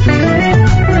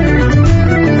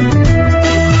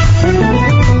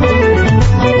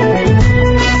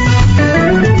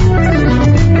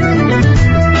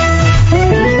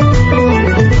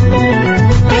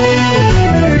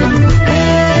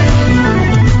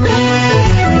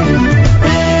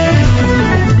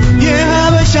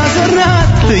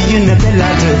ልዩነት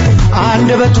የላት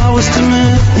አንደበቷ ውስጥም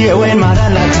የወይን ማር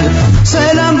አላት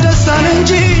ሰላም ደስታን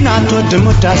እንጂ አትወድም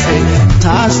ውዳሴ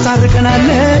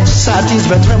ታስታርቀናለች ሳትይዝ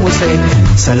በትረ ሙሴ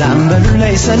ሰላም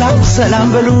በሉልኝ ሰላም ሰላም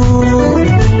በሉ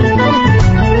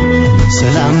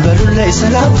ሰላም በሉልኝ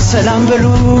ሰላም ሰላም በሉ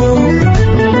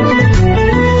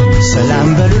ሰላም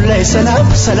በሉልኝ ሰላም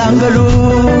ሰላም በሉ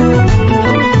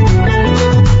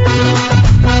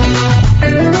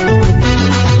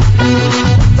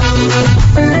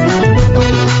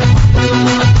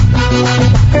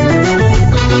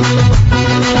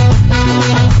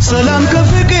ሰላም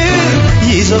ከፍቅር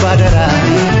ይዞ ባደራ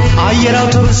አየር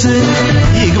አውቶቡስ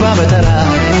ይግባ በተራ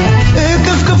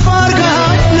እቅፍ ክፍ አርጋ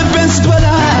ልቤን ስትበላ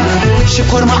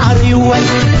ሽኮር ማዕር ይወል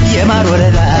የማር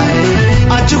ወለላ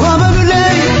አጅጓ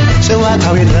በብለይ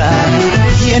ጨዋታው ይድራ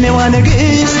የኔዋ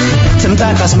ንግሥት ትምጣ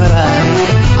ከአስመራ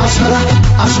አስመራ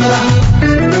አስመራ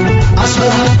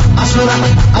አስመራ አስመራ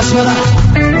አስመራ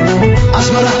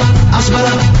አስመራ አስመራ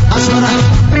አስመራ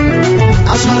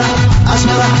አስመራ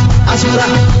አስመራ አስመራ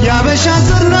ያበሻ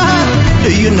ዘር ናት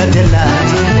ልዩነት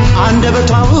የላት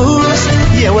አንደበቷ ውስጥ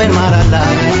የወይን ማር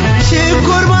አላት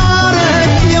ሽኮር ማር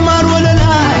የማር ወለላ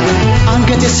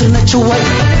አንገት የስር ነች ወይ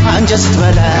አንጀት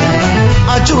ስትበላ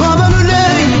አጅጓ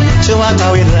በሉልኝ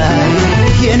ጨዋታው ይድራ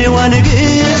የኔዋ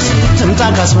ንግሥት ትምጣ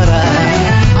ከአስመራ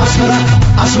አስመራ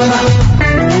አስመራ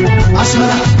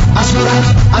አስመራ አስመራ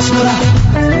አስመራ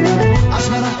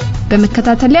አስመራ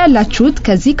በመከታተል ላይ ያላችሁት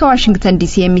ከዚህ ከዋሽንግተን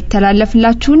ዲሲ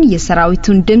የሚተላለፍላችሁን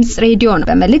የሠራዊቱን ድምጽ ሬዲዮ ነው።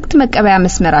 በመልእክት መቀበያ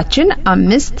መስመራችን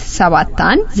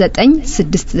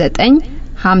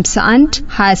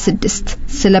 5719695126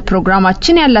 ስለ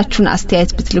ፕሮግራማችን ያላችሁን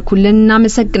አስተያየት ብትልኩልን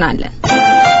እናመሰግናለን።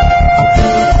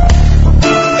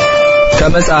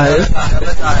 ከመጽሐፍ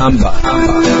አምባ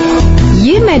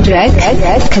ይህ መድረክ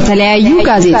ከተለያዩ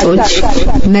ጋዜጦች፣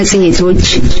 መጽሔቶች፣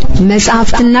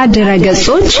 መጽሐፍትና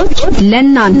ድረገጾች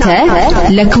ለናንተ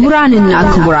ለክቡራንና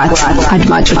ክቡራት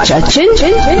አድማጮቻችን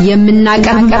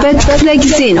የምናቀርብበት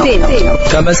ለጊዜ ነው።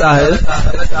 ከመጽሐፍ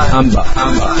አምባ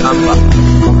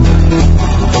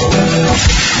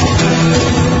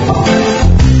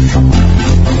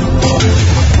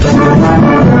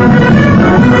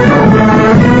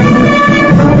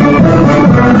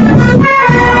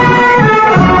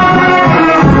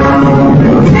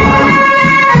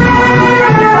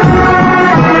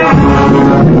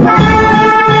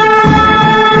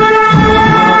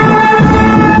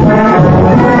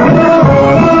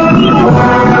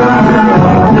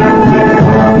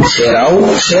ሴራው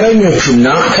ሴረኞቹና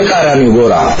ተቃራኒው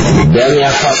ጎራ ደም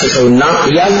ያፋሰሰውና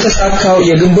ያልተሳካው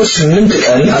የግንቦት 8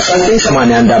 ቀን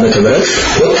 1981 ዓመተ ምህረት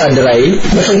ወታደራዊ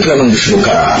መፈንቅለ መንግስት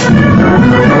ሙከራ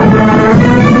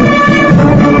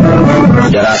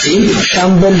ደራሲ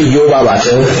ሻምበል ዮባባተ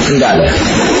እንዳለ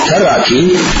ተራኪ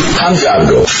ሐምዛ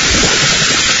አብዶ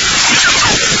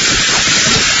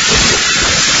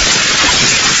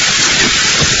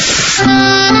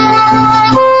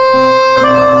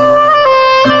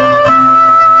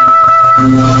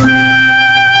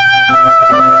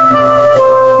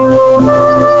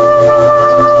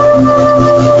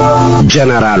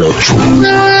ጀነራሎቹ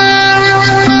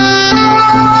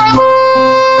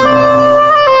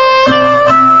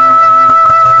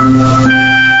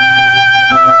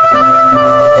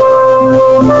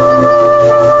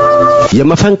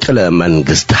የመፈንቅለ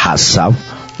መንግስት ሐሳብ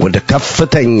ወደ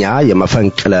ከፍተኛ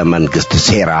የመፈንቅለ መንግስት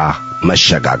ሴራ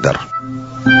መሸጋገር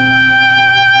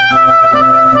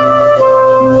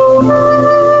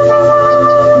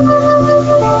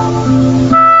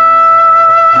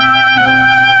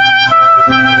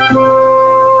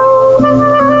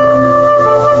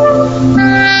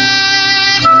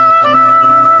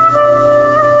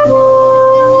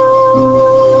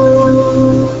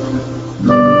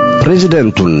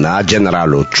ፕሬዝዳንቱና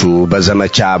ጀነራሎቹ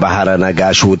በዘመቻ ባህረ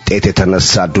ነጋሽ ውጤት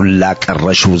የተነሳ ዱላ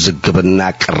ቀረሽ ውዝግብና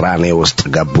ቅራኔ ውስጥ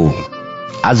ገቡ።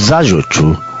 አዛዦቹ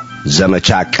ዘመቻ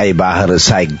ቀይ ባህር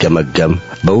ሳይገመገም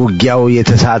በውጊያው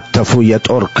የተሳተፉ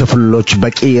የጦር ክፍሎች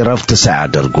በቂ ረፍት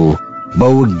ሳያደርጉ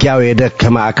በውጊያው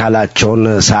የደከመ አካላቸውን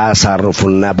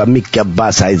ሳያሳርፉና በሚገባ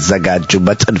ሳይዘጋጁ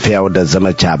በጥድፊያ ወደ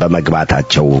ዘመቻ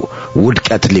በመግባታቸው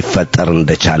ውድቀት ሊፈጠር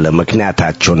እንደቻለ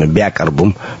ምክንያታቸውን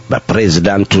ቢያቀርቡም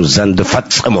በፕሬዝዳንቱ ዘንድ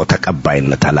ፈጽሞ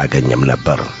ተቀባይነት አላገኘም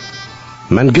ነበር።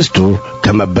 መንግስቱ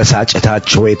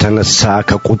ከመበሳጨታቸው የተነሳ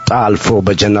ከቁጣ አልፎ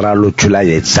በጀነራሎቹ ላይ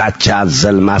ዛቻ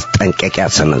አዘል ማስጠንቀቂያ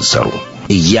ሰነዘሩ።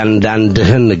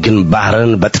 እያንዳንድህን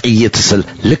ግንባርህን በጥይት ስል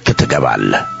ልክ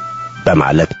ትገባለህ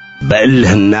በማለት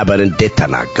በእልህና በንዴት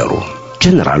ተናገሩ።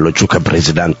 ጀነራሎቹ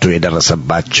ከፕሬዝዳንቱ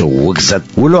የደረሰባቸው ውግዘት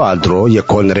ውሎ አድሮ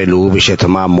የኮሎኔሉ ብሸት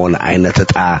ማሞን አይነት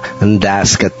ዕጣ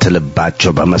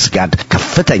እንዳያስከትልባቸው በመስጋት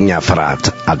ከፍተኛ ፍርሃት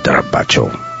አደረባቸው።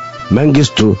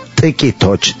 መንግስቱ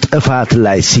ጥቂቶች ጥፋት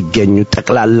ላይ ሲገኙ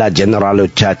ጠቅላላ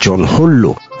ጀነራሎቻቸውን ሁሉ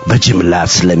በጅምላ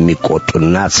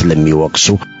ስለሚቆጡና ስለሚወቅሱ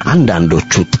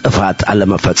አንዳንዶቹ ጥፋት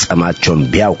አለመፈጸማቸውን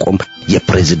ቢያውቁም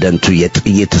የፕሬዝዳንቱ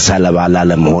የጥይት ሰለባ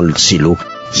ላለመሆን ሲሉ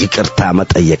ይቅርታ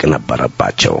መጠየቅ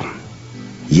ነበረባቸው።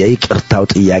 የይቅርታው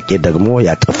ጥያቄ ደግሞ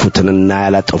ያጠፉትንና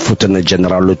ያላጠፉትን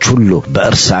ጀነራሎች ሁሉ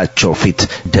በእርሳቸው ፊት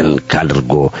ድንቅ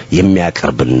አድርጎ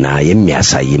የሚያቀርብና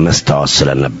የሚያሳይ መስታወት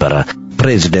ስለነበረ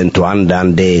ፕሬዝዳንቱ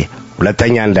አንዳንዴ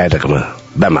ሁለተኛ እንዳይደግም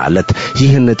በማለት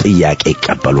ይህን ጥያቄ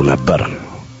ይቀበሉ ነበር።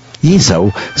 ይህ ሰው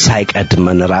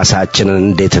ሳይቀድመን ራሳችንን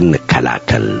እንዴት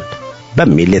እንከላከል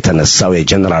በሚል የተነሳው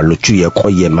የጀነራሎቹ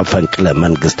የቆየ መፈንቅለ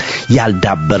መንግስት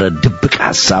ያልዳበረ ድብቅ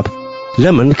ሐሳብ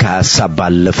ለምን ከሐሳብ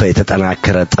ባለፈ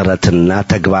የተጠናከረ ጥረትና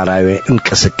ተግባራዊ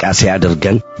እንቅስቃሴ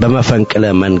አድርገን በመፈንቅለ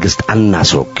መንግስት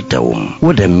አናስወግደውም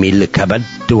ወደሚል ከበድ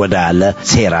ወዳለ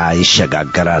ሴራ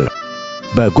ይሸጋገራል።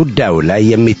 በጉዳዩ ላይ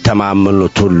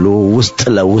የሚተማመኑት ሁሉ ውስጥ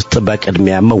ለውስጥ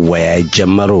በቅድሚያ መወያየት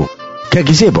ጀመሩ።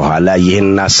 ከጊዜ በኋላ ይህን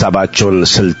ሐሳባቸውን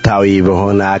ስልታዊ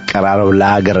በሆነ አቀራረብ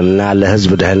ለሀገርና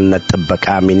ለሕዝብ ደህንነት ጥበቃ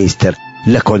ሚኒስቴር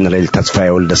ለኮሎኔል ተስፋዬ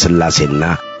ወልደ ስላሴና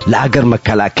ለሀገር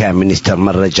መከላከያ ሚኒስቴር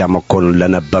መረጃ መኮንን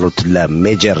ለነበሩት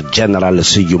ለሜጀር ጀነራል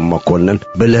ስዩም መኮንን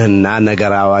ብልህና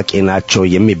ነገር አዋቂ ናቸው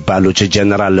የሚባሉት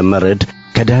ጀነራል መርድ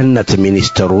ከደህንነት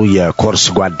ሚኒስትሩ የኮርስ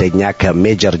ጓደኛ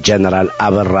ከሜጀር ጀነራል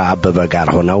አበራ አበበ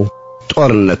ጋር ሆነው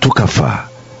ጦርነቱ ከፋ።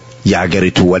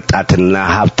 የአገሪቱ ወጣትና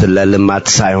ሀብት ለልማት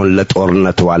ሳይሆን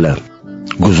ለጦርነት ዋለ።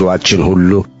 ጉዞአችን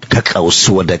ሁሉ ከቀውስ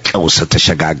ወደ ቀውስ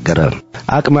ተሸጋገረ።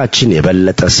 አቅማችን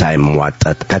የበለጠ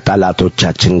ሳይሟጠጥ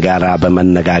ከጠላቶቻችን ጋር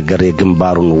በመነጋገር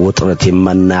የግንባሩን ውጥረት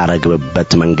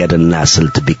የምናረግብበት መንገድና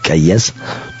ስልት ቢቀየስ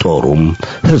ጦሩም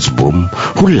ህዝቡም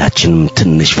ሁላችንም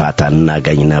ትንሽ ፋታ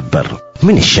እናገኝ ነበር።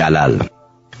 ምን ይሻላል?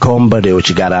 ከወንበዴዎች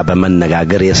ጋር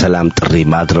በመነጋገር የሰላም ጥሪ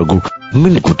ማድረጉ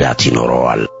ምን ጉዳት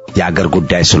ይኖረዋል? የአገር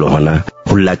ጉዳይ ስለሆነ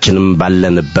ሁላችንም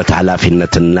ባለንበት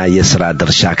ኃላፊነትና የሥራ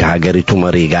ድርሻ ከሀገሪቱ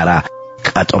መሪ ጋር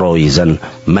ቀጥሮ ይዘን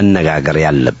መነጋገር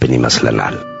ያለብን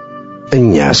ይመስለናል።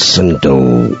 እኛስ እንደው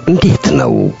እንዴት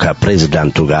ነው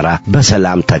ከፕሬዝዳንቱ ጋር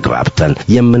በሰላም ተግባብተን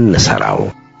የምንሰራው?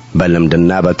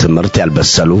 በልምድና በትምህርት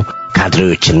ያልበሰሉ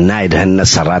ካድሬዎችና የደህንነት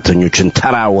ሰራተኞችን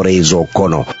ተራ ወሬ ይዞ እኮ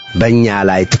ነው በእኛ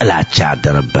ላይ ጥላቻ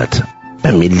ያደረበት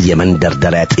በሚል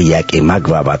የመንደርደሪያ ጥያቄ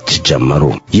ማግባባት ጀመሩ።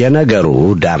 የነገሩ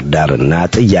ዳርዳርና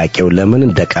ጥያቄው ለምን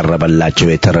እንደቀረበላቸው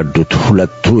የተረዱት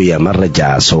ሁለቱ የመረጃ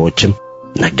ሰዎችም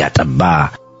ነጋጠባ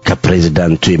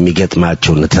ከፕሬዝዳንቱ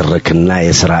የሚገጥማቸው ንትርክና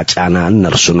የሥራ ጫና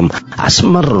እነርሱንም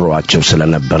አስመርሯቸው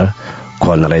ስለነበረ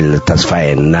ኮሎኔል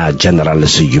ተስፋዬና ጀነራል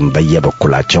ስዩም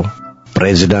በየበኩላቸው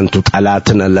ፕሬዝዳንቱ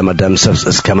ጠላትን ለመደምሰስ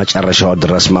እስከ መጨረሻው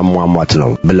ድረስ መሟሟት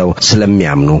ነው ብለው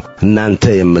ስለሚያምኑ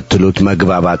እናንተ የምትሉት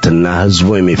መግባባትና ህዝቡ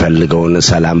የሚፈልገውን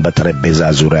ሰላም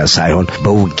በጠረጴዛ ዙሪያ ሳይሆን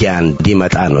በውጊያ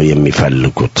እንዲመጣ ነው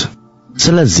የሚፈልጉት።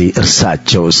 ስለዚህ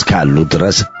እርሳቸው እስካሉ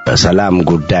ድረስ በሰላም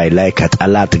ጉዳይ ላይ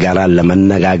ከጠላት ጋር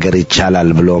ለመነጋገር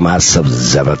ይቻላል ብሎ ማሰብ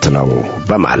ዘበት ነው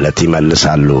በማለት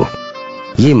ይመልሳሉ።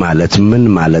 ይህ ማለት ምን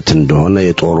ማለት እንደሆነ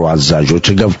የጦሩ አዛዦች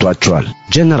ገብቷቸዋል።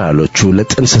 ጀነራሎቹ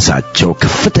ለጥንስሳቸው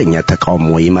ከፍተኛ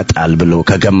ተቃውሞ ይመጣል ብለው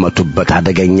ከገመቱበት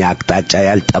አደገኛ አቅጣጫ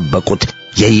ያልጠበቁት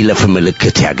የይለፍ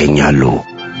ምልክት ያገኛሉ።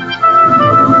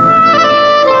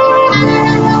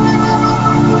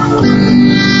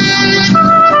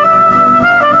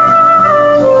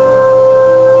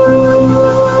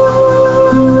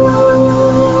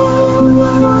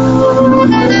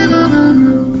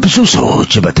 ብዙ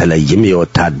ሰዎች በተለይም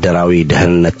የወታደራዊ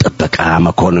ደህንነት ጥበቃ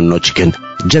መኮንኖች ግን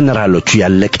ጀነራሎቹ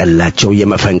ያለቀላቸው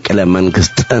የመፈንቅለ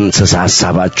መንግስት ጥንስስ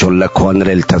ሐሳባቸውን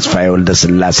ለኮሎኔል ተስፋዬ ወልደ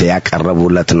ስላሴ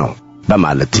ያቀረቡለት ነው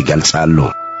በማለት ይገልጻሉ።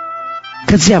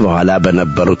 ከዚያ በኋላ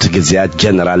በነበሩት ጊዜያት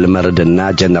ጀነራል መርድና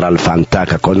ጀነራል ፋንታ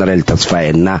ከኮሎኔል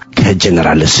ተስፋዬና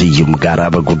ከጀነራል ስዩም ጋር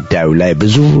በጉዳዩ ላይ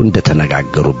ብዙ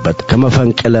እንደተነጋገሩበት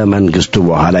ከመፈንቅለ መንግስቱ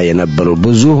በኋላ የነበሩ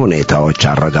ብዙ ሁኔታዎች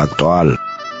አረጋግጠዋል።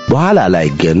 በኋላ ላይ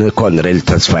ግን ኮሎኔል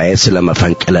ተስፋዬ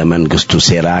ስለመፈንቅለ መንግስቱ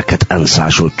ሴራ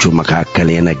ከጠንሳሾቹ መካከል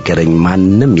የነገረኝ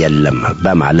ማንም የለም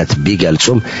በማለት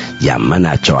ቢገልጹም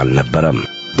ያመናቸው አልነበረም።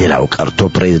 ሌላው ቀርቶ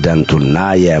ፕሬዝዳንቱና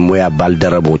የሙያ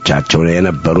ባልደረቦቻቸው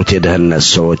የነበሩት የደህንነት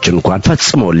ሰዎች እንኳን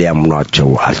ፈጽሞ ሊያምኗቸው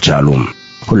አልቻሉም።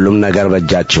 ሁሉም ነገር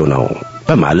በእጃቸው ነው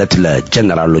በማለት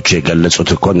ለጀነራሎቹ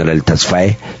የገለጹት ኮሎኔል ተስፋዬ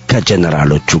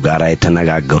ከጀነራሎቹ ጋር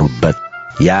የተነጋገሩበት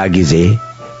ያ ጊዜ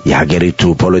የሀገሪቱ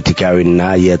ፖለቲካዊና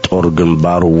የጦር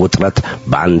ግንባሩ ውጥረት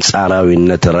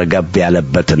በአንጻራዊነት ረገብ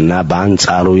ያለበትና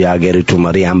በአንጻሩ የሀገሪቱ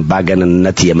መሪ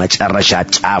አምባገነንነት የመጨረሻ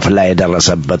ጫፍ ላይ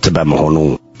የደረሰበት በመሆኑ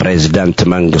ፕሬዝዳንት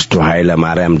መንግስቱ ኃይለ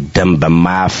ማርያም ደም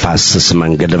በማያፋስስ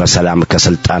መንገድ በሰላም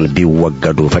ከስልጣን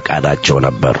ቢወገዱ ፈቃዳቸው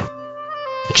ነበር።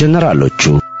 ጀነራሎቹ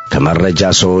ከመረጃ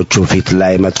ሰዎቹ ፊት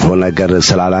ላይ መጥፎ ነገር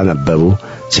ስላላነበቡ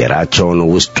ሴራቸውን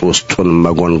ውስጡን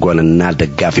መጎንጎንና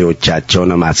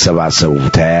ደጋፊዎቻቸውን ማሰባሰቡ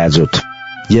ተያያዙት።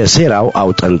 የሴራው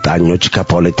አውጠንጣኞች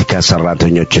ከፖለቲካ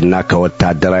ሰራተኞችና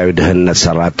ከወታደራዊ ደህንነት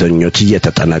ሰራተኞች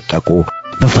እየተጠነቀቁ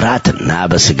በፍርሃትና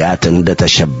በስጋት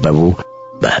እንደተሸበቡ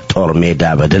በጦር ሜዳ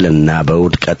በድልና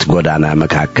በውድቀት ጎዳና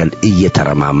መካከል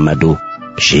እየተረማመዱ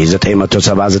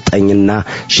 1979 እና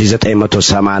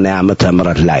 1980 ዓመተ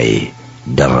ምህረት ላይ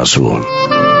ደረሱ።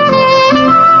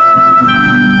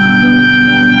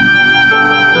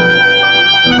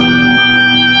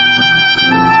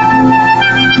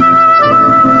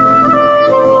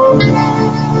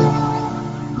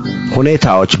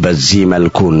 ሁኔታዎች በዚህ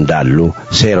መልኩ እንዳሉ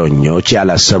ሴረኞች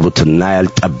ያላሰቡትና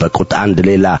ያልጠበቁት አንድ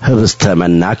ሌላ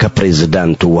ህብስተመና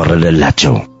ከፕሬዝዳንቱ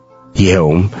ወረደላቸው።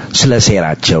 ይሄውም ስለ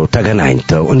ሴራቸው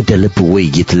ተገናኝተው እንደ ልብ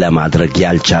ውይይት ለማድረግ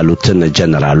ያልቻሉትን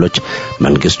ጀነራሎች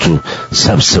መንግስቱ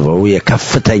ሰብስበው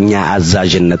የከፍተኛ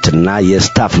አዛዥነትና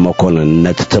የስታፍ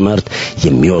መኮንንነት ትምህርት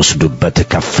የሚወስዱበት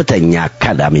ከፍተኛ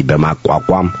አካዳሚ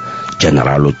በማቋቋም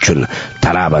ጀነራሎቹን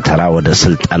ተራ በተራ ወደ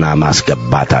ስልጠና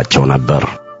ማስገባታቸው ነበር።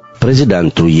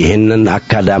 ፕሬዝዳንቱ ይህንን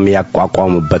አካዳሚ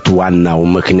ያቋቋሙበት ዋናው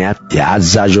ምክንያት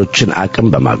የአዛዦችን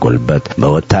አቅም በማጎልበት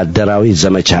በወታደራዊ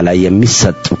ዘመቻ ላይ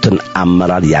የሚሰጡትን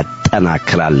አመራር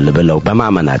ያጠናክራል ብለው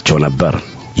በማመናቸው ነበር።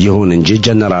 ይሁን እንጂ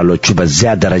ጀነራሎቹ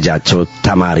በዚያ ደረጃቸው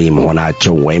ተማሪ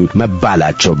መሆናቸው ወይም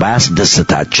መባላቸው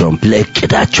ባያስደስታቸውም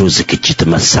ለእቅዳቸው ዝግጅት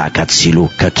መሳካት ሲሉ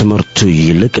ከትምህርቱ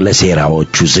ይልቅ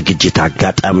ለሴራዎቹ ዝግጅት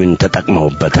አጋጣሚውን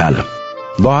ተጠቅመውበታል።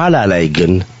 በኋላ ላይ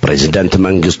ግን ፕሬዝዳንት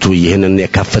መንግስቱ ይህንን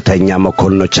የከፍተኛ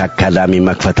መኮንኖች አካዳሚ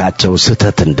መክፈታቸው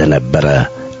ስህተት እንደነበረ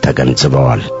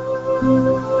ተገንዝበዋል።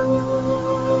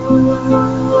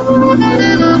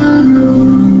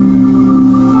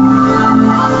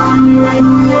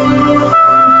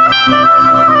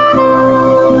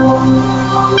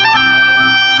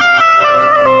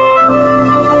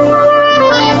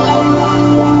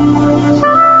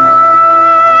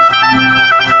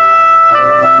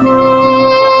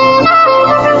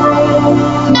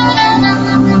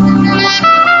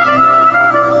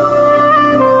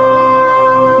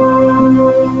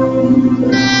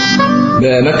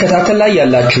 በመከታተል ላይ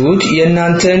ያላችሁት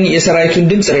የእናንተን የሠራዊቱን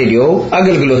ድምጽ ሬዲዮ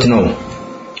አገልግሎት ነው።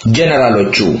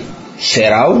 ጀነራሎቹ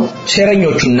ሴራው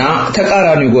ሴረኞቹና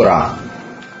ተቃራኒ ጎራ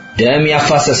ደም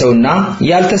ያፋሰሰውና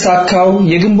ያልተሳካው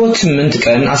የግንቦት 8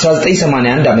 ቀን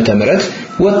 1981 ዓ.ም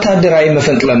ወታደራዊ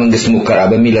መፈንቅለ መንግስት ሙከራ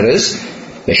በሚል ርዕስ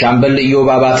በሻምበል ኢዮብ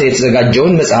አባተ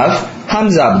የተዘጋጀውን መጽሐፍ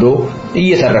ሐምዛ አብዶ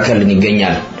እየተረከልን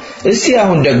ይገኛል። እስቲ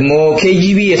አሁን ደግሞ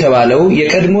KGB የተባለው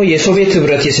የቀድሞ የሶቪየት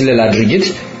ህብረት የስለላ ድርጅት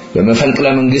በመፈንቅለ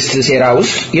መንግስት ሴራ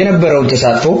ውስጥ የነበረውን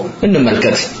ተሳትፎ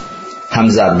እንመልከት።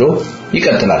 ሐምዛ አብዶ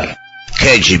ይቀጥላል።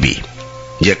 KGB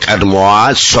የቀድሞዋ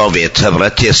ሶቪየት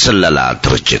ህብረት የስለላ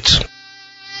ድርጅት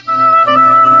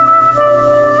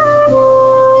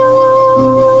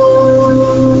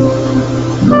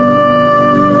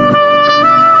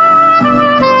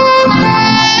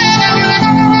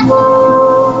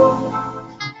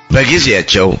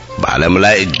በጊዜያቸው በዓለም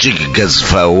ላይ እጅግ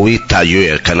ገዝፈው ይታዩ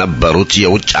ከነበሩት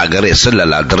የውጭ አገር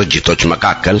የስለላ ድርጅቶች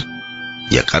መካከል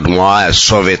የቀድሞዋ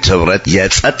ሶቪየት ህብረት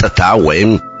የጸጥታ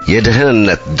ወይም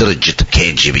የደህንነት ድርጅት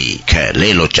KGB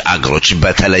ከሌሎች አገሮች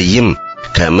በተለይም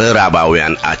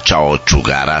ከምዕራባውያን አቻዎቹ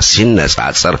ጋር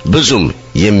ሲነጻጸር ብዙም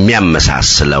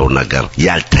የሚያመሳስለው ነገር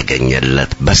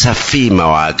ያልተገኘለት በሰፊ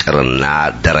መዋቅርና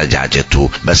ደረጃጀቱ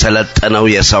በሰለጠነው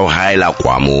የሰው ኃይል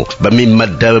አቋሙ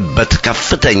በሚመደብበት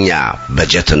ከፍተኛ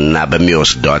በጀትና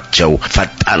በሚወስዷቸው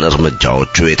ፈጣን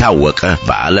እርምጃዎቹ የታወቀ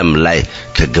በዓለም ላይ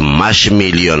ከግማሽ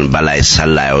ሚሊዮን በላይ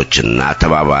ሰላዮችና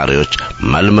ተባባሪዎች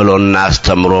መልምሎና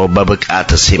አስተምሮ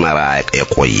በብቃት ሲመራ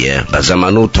የቆየ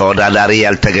በዘመኑ ተወዳዳሪ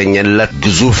ያልተገኘለት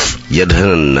ግዙፍ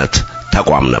የደህንነት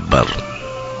ተቋም ነበር።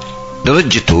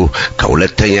 ድርጅቱ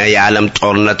ከሁለተኛ የዓለም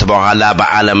ጦርነት በኋላ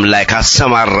በዓለም ላይ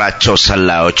ካሰማራቸው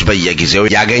ሰላዮች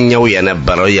በየጊዜው ያገኘው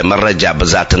የነበረው የመረጃ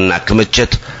ብዛትና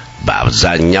ክምችት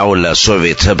በአብዛኛው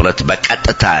ለሶቪየት ህብረት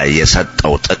በቀጥታ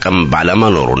የሰጠው ጥቅም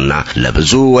ባለመኖሩና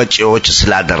ለብዙ ወጪዎች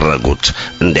ስላደረጉት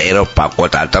እንደ አውሮፓ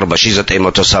አቆጣጠር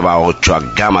በ1970ዎቹ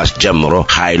አጋማሽ ጀምሮ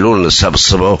ኃይሉን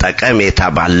ሰብስበው ጠቀሜታ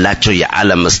ባላቸው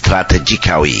የዓለም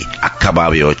ስትራቴጂካዊ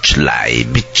አካባቢዎች ላይ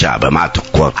ብቻ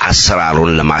በማተኮር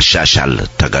አሰራሩን ለማሻሻል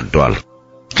ተገዷል።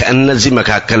 ከእነዚህ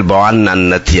መካከል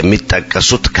በዋናነት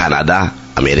የሚጠቀሱት ካናዳ፣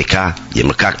 አሜሪካ፣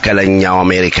 የመካከለኛው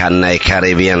አሜሪካና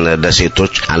የካሪቢያን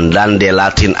ደሴቶች፣ አንዳንድ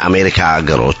የላቲን አሜሪካ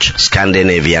ሀገሮች፣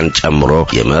 ስካንዲኔቪያን ጨምሮ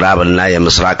የምዕራብና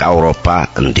የምስራቅ አውሮፓ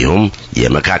እንዲሁም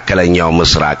የመካከለኛው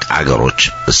ምስራቅ ሀገሮች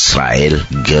እስራኤል፣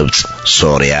 ግብጽ፣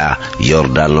 ሶሪያ፣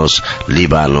 ዮርዳኖስ፣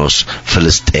 ሊባኖስ፣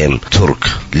 ፍልስጤም፣ ቱርክ፣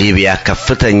 ሊቢያ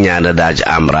ከፍተኛ ነዳጅ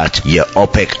አምራች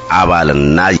የኦፔክ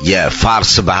አባልና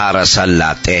የፋርስ ባህረ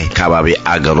ሰላጤ አካባቢ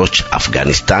አገሮች፣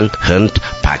 አፍጋኒስታን፣ ህንድ፣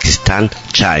 ፓኪስታን፣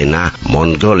 ቻይና፣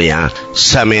 ሞንጎሊያ፣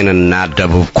 ሰሜንና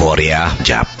ደቡብ ኮሪያ፣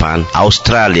 ጃፓን፣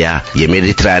 አውስትራሊያ፣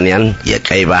 የሜዲትራኒያን፣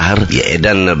 የቀይ ባህር፣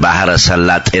 የኤደን ባህረ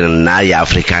ሰላጤንና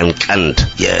የአፍሪካን ቀንድ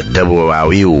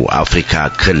የደቡባዊው አፍሪካ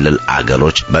ክልል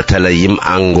አገሮች በተለይም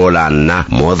አንጎላና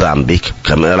ሞዛምቢክ፣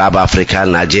 ከምዕራብ አፍሪካ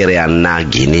ናይጄሪያና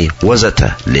ጊኒ ወዘተ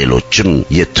ሌሎችም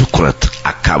የትኩረት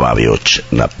አካባቢዎች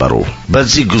ነበሩ።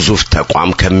 በዚህ ግዙፍ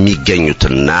ተቋም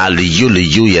ከሚገኙትና ልዩ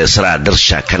ልዩ የሥራ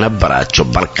ድርሻ ከነበራቸው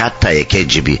በርካታ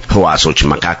የኬጂቢ ህዋሶች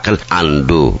መካከል አንዱ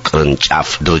ቅርንጫፍ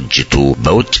ድርጅቱ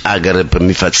በውጭ አገር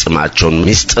በሚፈጽማቸው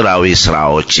ሚስጥራዊ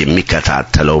ስራዎች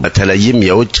የሚከታተለው በተለይም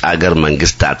የውጭ አገር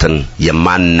መንግስታትን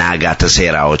የማናጋት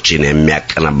ሴራዎችን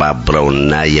የሚያቀነባብረውና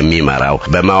የሚመራው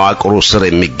በመዋቅሩ ስር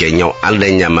የሚገኘው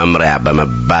አንደኛ መምሪያ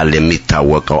በመባል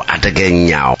የሚታወቀው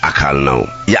አደገኛው አካል ነው።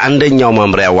 የአንደኛው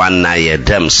መምሪያ ዋና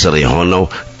የደም ስር የሆነው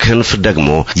ክንፍ ደግሞ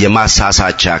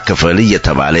የማሳሳቻ ክፍል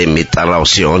እየተባለ የሚጠራው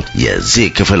ሲሆን የዚህ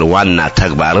ክፍል ዋና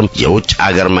ተግባርም የውጭ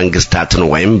አገር መንግስታትን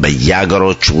ወይም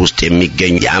በየአገሮች ውስጥ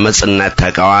የሚገኙ የአመጽና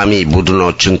ተቃዋሚ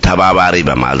ቡድኖችን ተባባሪ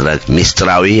በማድረግ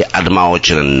ሚስጥራዊ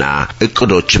አድማዎችንና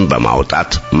እቅዶችን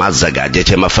በማውጣት ማዘጋጀት፣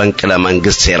 የመፈንቅለ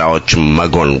መንግስት ሴራዎችን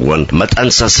መጎንጎን፣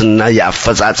 መጠንሰስና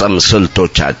የአፈጻጸም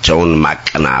ስልቶቻቸውን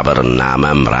ማቀናበርና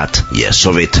መምራት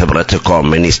የሶቪየት ህብረት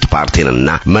ኮሚኒስት ፓርቲንና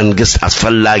መንግስት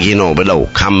አስፈላጊ ነው ብለው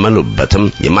ካመኑበትም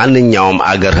የማንኛውም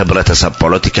አገር ህብረተሰብ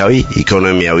ፖለቲካዊ፣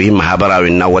 ኢኮኖሚያዊ፣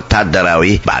 ማህበራዊና ወታደራዊ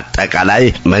በአጠቃላይ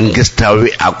መንግስታዊ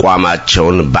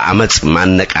አቋማቸውን በአመጽ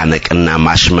ማነቃነቅና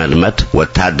ማሽመልመት፣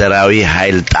 ወታደራዊ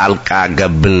ኃይል ጣልቃ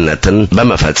ገብነትን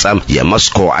በመፈጸም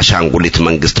የሞስኮ አሻንጉሊት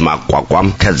መንግስት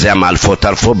ማቋቋም፣ ከዚያም አልፎ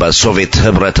ተርፎ በሶቪየት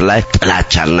ህብረት ላይ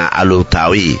ጥላቻና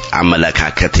አሉታዊ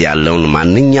አመለካከት ያለውን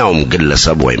ማንኛውም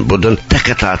ግለሰብ ወይም ቡድን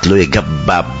ተከታትሎ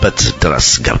የገባበት ድረስ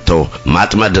ገብቶ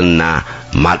ማጥመድና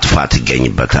ማጥፋት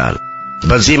ይገኝበታል።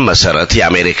 በዚህም መሰረት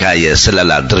የአሜሪካ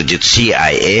የስለላ ድርጅት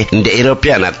CIA እንደ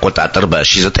ኢሮፒያን አቆጣጠር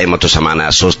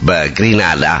በ1983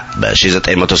 በግሪናዳ፣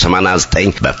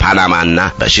 በ1989 በፓናማና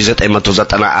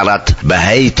በ1994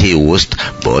 በሃይቲ ውስጥ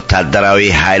በወታደራዊ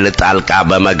ኃይል ጣልቃ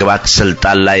በመግባት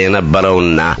ስልጣን ላይ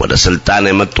የነበረውና ወደ ስልጣን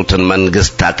የመጡትን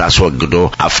መንግስታት አስወግዶ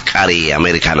አፍቃሪ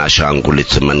የአሜሪካን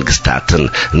አሻንጉሊት መንግስታትን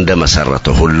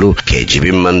እንደመሰረተ ሁሉ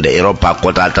KGBም እንደ ኢሮፓ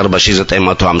አቆጣጠር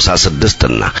በ1956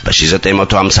 እና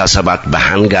በ1957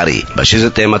 በሃንጋሪ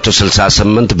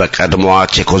በ1968 በቀድሞዋ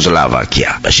ቼኮስሎቫኪያ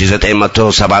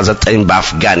በ1979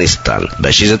 በአፍጋኒስታን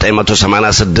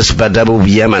በ1986 በደቡብ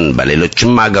የመን በሌሎችም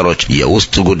ሀገሮች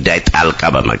የውስጥ ጉዳይ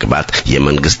ጣልቃ በመግባት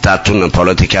የመንግስታቱን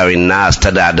ፖለቲካዊና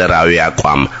አስተዳደራዊ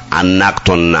አቋም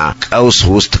አናቅቶና ቀውስ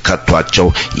ውስጥ ከቷቸው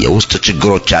የውስጥ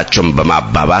ችግሮቻቸውን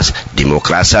በማባባስ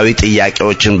ዲሞክራሲያዊ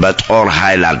ጥያቄዎችን በጦር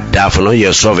ኃይል አዳፍነው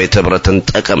የሶቪየት ህብረትን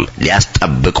ጥቅም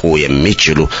ሊያስጠብቁ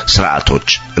የሚችሉ ስርዓቶች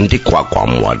እንዲቋቋሙ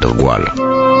አድርጓል።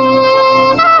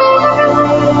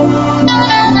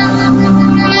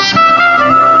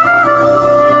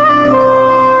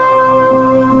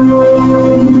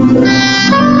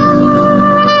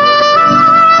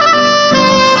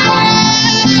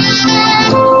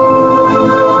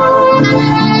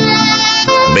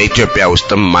 በኢትዮጵያ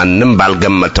ውስጥም ማንም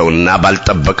ባልገመተውና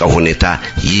ባልጠበቀው ሁኔታ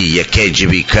ይህ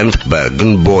የኬጂቢ ክንፍ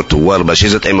በግንቦት ወር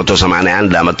በ1981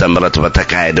 ዓመተ ምህረት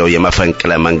በተካሄደው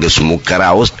የመፈንቅለ መንግስት ሙከራ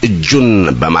ውስጥ እጁን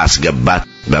በማስገባት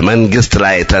በመንግስት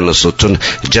ላይ የተነሱትን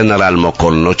ጀነራል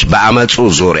መኮንኖች በአመጹ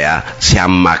ዙሪያ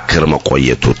ሲያማክር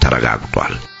መቆየቱ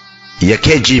ተረጋግጧል።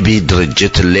 የኬጂቢ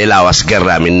ድርጅት ሌላው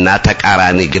አስገራሚና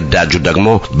ተቃራኒ ግዳጁ ደግሞ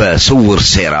በስውር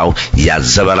ሴራው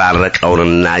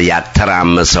ያዘበራረቀውንና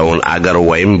ያተራመሰውን አገር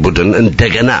ወይም ቡድን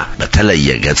እንደገና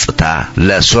በተለየ ገጽታ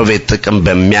ለሶቪየት ጥቅም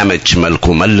በሚያመች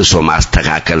መልኩ መልሶ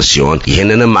ማስተካከል ሲሆን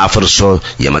ይህንንም አፍርሶ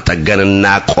የመጠገንና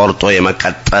ቆርጦ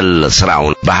የመቀጠል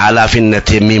ስራውን በኃላፊነት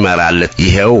የሚመራለት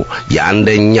ይሄው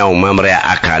የአንደኛው መምሪያ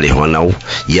አካል የሆነው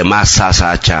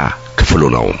የማሳሳቻ ክፍሉ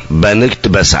ነው። በንግድ፣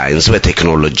 በሳይንስ፣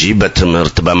 በቴክኖሎጂ፣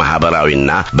 በትምህርት፣ በማህበራዊና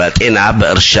በጤና፣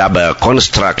 በእርሻ፣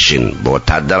 በኮንስትራክሽን፣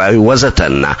 በወታደራዊ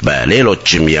ወዘተና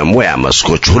በሌሎችም የሙያ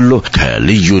መስኮች ሁሉ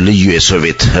ከልዩ ልዩ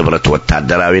የሶቪየት ህብረት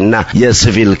ወታደራዊና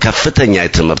የሲቪል ከፍተኛ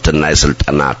የትምህርትና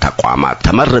የስልጠና ተቋማት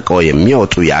ተመርቀው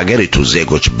የሚወጡ የአገሪቱ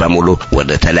ዜጎች በሙሉ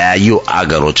ወደ ተለያዩ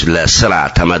አገሮች ለስራ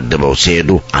ተመድበው ሲሄዱ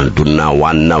አንዱና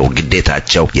ዋናው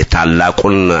ግዴታቸው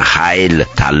የታላቁን ኃይል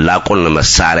ታላቁን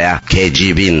መሳሪያ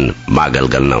ኬጂቢን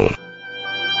ማገልገል ነው።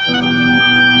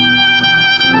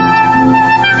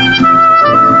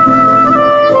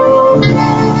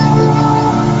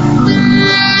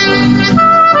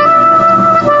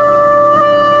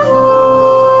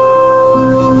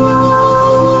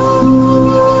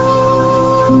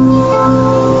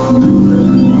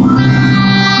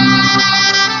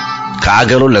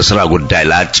 ከአገሩ ለስራ ጉዳይ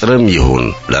ለአጭርም ይሁን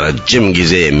ለረጅም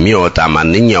ጊዜ የሚወጣ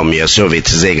ማንኛውም የሶቪየት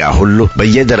ዜጋ ሁሉ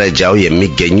በየደረጃው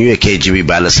የሚገኙ የኬጂቢ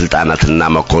ባለስልጣናትና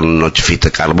መኮንኖች ፊት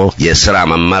ቀርቦ የሥራ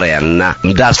መመሪያና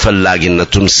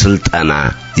እንዳስፈላጊነቱም ስልጠና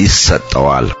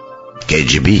ይሰጠዋል።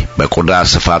 ኬጂቢ በቆዳ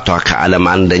ስፋቷ ከዓለም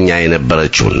አንደኛ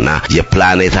የነበረችውና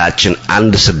የፕላኔታችን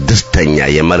 1/6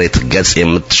 የመሬት ገጽ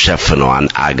የምትሸፍነዋን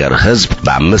አገር ህዝብ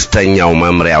በአምስተኛው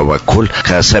መምሪያው በኩል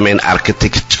ከሰሜን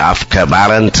አርክቲክ ጫፍ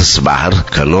ከባረንትስ ባህር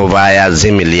ከኖቫያ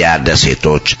ዜሚሊያ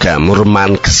ደሴቶች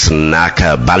ከሙርማንክስና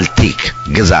ከባልቲክ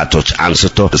ግዛቶች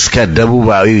አንስቶ እስከ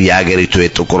ደቡባዊ የአገሪቱ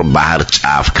የጥቁር ባህር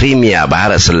ጫፍ ክሪሚያ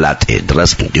ባህረ ሰላጤ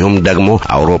ድረስ እንዲሁም ደግሞ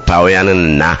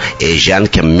አውሮፓውያንና ኤዥያን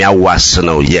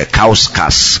ከሚያዋስነው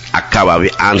የካውካስ አካባቢ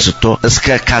አንስቶ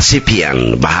እስከ ካስፒያን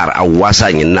ባህር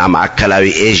አዋሳኝና ማዕከላዊ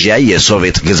ኤዥያ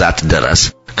የሶቪየት ግዛት ድረስ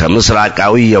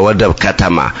ከምስራቃዊ የወደብ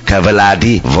ከተማ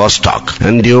ከቭላዲቮስቶክ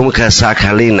እንዲሁም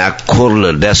ከሳካሊና ኩርል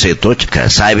ደሴቶች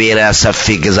ከሳይቤሪያ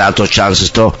ሰፊ ግዛቶች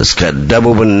አንስቶ እስከ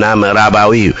ደቡብና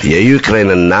ምዕራባዊ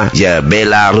የዩክሬንና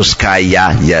የቤላሩስካያ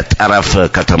የጠረፍ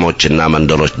ከተሞችና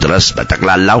መንደሮች ድረስ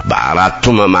በጠቅላላው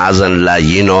በአራቱም ማዕዘን ላይ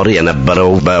ይኖር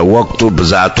የነበረው በወቅቱ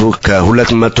ብዛቱ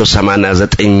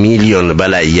ከ289 ሚሊዮን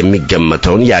በላይ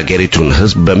የሚገመተውን የአገሪቱን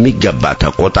ህዝብ በሚገባ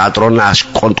ተቆጣጥሮና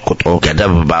አሽቆንጥቁጦ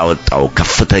ገደብ ባወጣው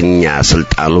ከፍተኛ ስልጣኑ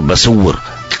በስውር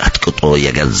ቀጥቅጦ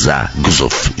የገዛ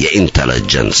ግዙፍ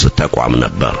የኢንተለጀንስ ተቋም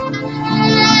ነበር።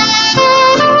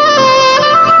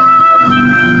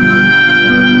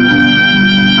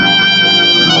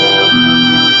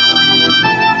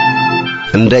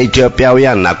 እንደ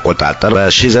ኢትዮጵያውያን አቆጣጠር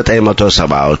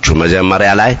በ1970ዎቹ መጀመሪያ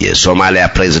ላይ የሶማሊያ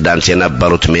ፕሬዝዳንት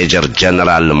የነበሩት ሜጀር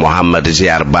ጀነራል መሐመድ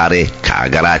ዚያር ባሬ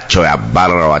ከአገራቸው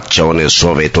ያባረሯቸውን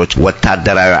የሶቪየቶች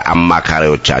ወታደራዊ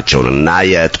አማካሪዎቻቸውንና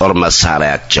የጦር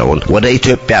መሳሪያቸውን ወደ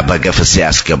ኢትዮጵያ በገፍ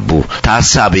ሲያስገቡ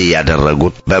ታሳቢ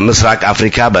ያደረጉት በምስራቅ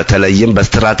አፍሪካ በተለይም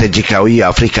በስትራቴጂካዊ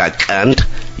የአፍሪካ ቀንድ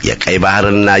የቀይ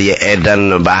ባህርና የኤደን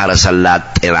ባህረ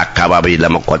ሰላጤን አካባቢ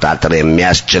ለመቆጣጠር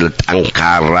የሚያስችል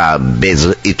ጠንካራ ቤዝ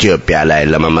ኢትዮጵያ ላይ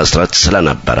ለመመስረት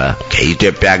ስለነበረ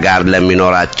ከኢትዮጵያ ጋር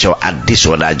ለሚኖራቸው አዲስ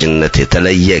ወዳጅነት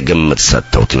የተለየ ግምት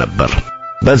ሰጥተውት ነበር።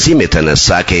 በዚህም የተነሳ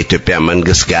ከኢትዮጵያ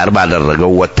መንግስት ጋር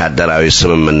ባደረገው ወታደራዊ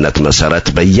ስምምነት መሰረት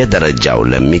በየደረጃው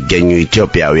ለሚገኙ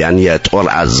ኢትዮጵያውያን የጦር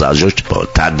አዛዦች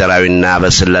በወታደራዊና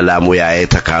በስለላ ሙያ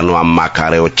የተካኑ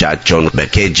አማካሪዎቻቸውን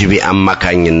በኬጂቢ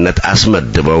አማካኝነት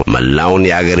አስመድበው መላውን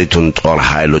የአገሪቱን ጦር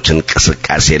ኃይሎች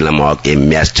እንቅስቃሴ ለማወቅ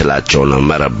የሚያስችላቸውን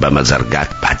መረብ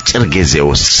በመዘርጋት በአጭር ጊዜ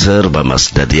ውስጥ ስር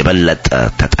በመስደድ የበለጠ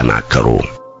ተጠናከሩ።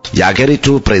 የአገሪቱ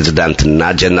ፕሬዝዳንትና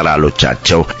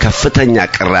ጀነራሎቻቸው ከፍተኛ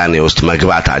ቅራኔ ውስጥ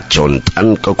መግባታቸውን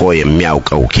ጠንቅቆ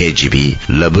የሚያውቀው ኬጂቢ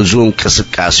ለብዙ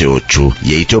እንቅስቃሴዎቹ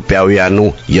የኢትዮጵያውያኑ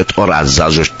የጦር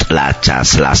አዛዦች ጥላቻ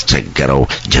ስላስቸገረው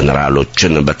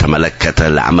ጀነራሎችን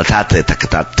በተመለከተ ለዓመታት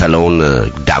የተከታተለውን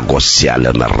ዳጎስ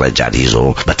ያለ መረጃ ይዞ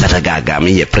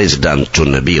በተደጋጋሚ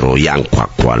የፕሬዝዳንቱን ቢሮ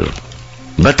ያንኳኳል።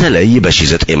 በተለይ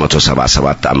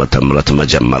በ1977 ዓመተ ምህረት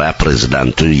መጀመሪያ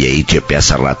ፕሬዝዳንቱ የኢትዮጵያ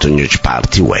ሰራተኞች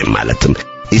ፓርቲ ወይም ማለትም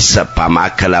ኢሰፓ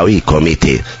ማዕከላዊ ኮሚቴ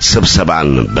ስብሰባን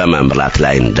በመምራት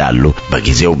ላይ እንዳሉ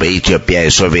በጊዜው በኢትዮጵያ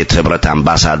የሶቪየት ህብረት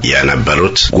አምባሳደር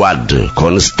የነበሩት ጓድ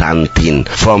ኮንስታንቲን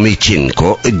ፎሚቺንኮ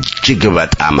እጅግ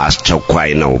በጣም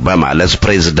አስቸኳይ ነው በማለት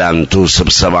ፕሬዝዳንቱ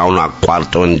ስብሰባውን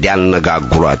አቋርጠው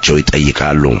እንዲያነጋግሯቸው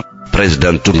ይጠይቃሉ።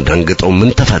 ፕሬዝዳንቱም ደንግጠው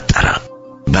ምን ተፈጠረ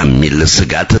በሚል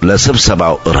ስጋት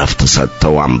ለስብሰባው እረፍት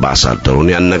ሰጥተው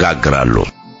አምባሳደሩን ያነጋግራሉ።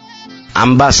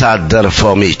 አምባሳደር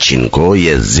ፎሚቺንኮ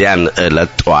የዚያን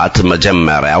ዕለት ጠዋት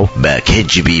መጀመሪያው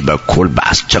በኬጂቢ በኩል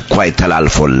በአስቸኳይ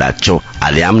ተላልፎላቸው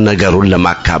አሊያም ነገሩን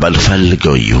ለማካበል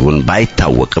ፈልገው ይሁን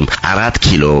ባይታወቅም 4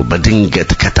 ኪሎ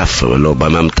በድንገት ከተፍ ብሎ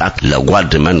በመምጣት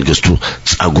ለጓድ መንግስቱ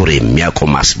ጸጉር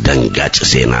የሚያቆም አስደንጋጭ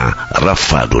ዜና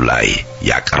ረፋዱ ላይ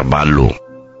ያቀርባሉ።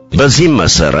 በዚህ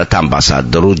መሰረት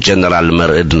አምባሳደሩ ጀነራል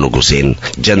መርዕድ ንጉሴን፣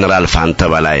 ጀነራል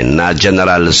ፋንተበላይና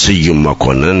ጀነራል ስዩም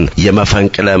መኮንን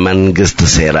የመፈንቅለ መንግስት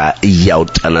ሴራ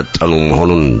እያውጠነጠኑ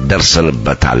መሆኑን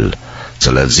ደርሰንበታል።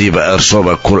 ስለዚህ በእርሶ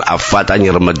በኩል አፋጣኝ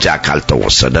እርምጃ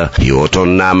ካልተወሰደ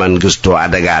ሕይወቶና መንግስቱ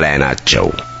አደጋ ላይ ናቸው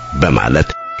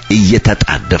በማለት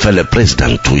እየተጣደፈ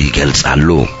ለፕሬዝዳንቱ ይገልጻሉ።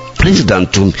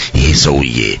 ፕሬዝዳንቱም ይሄ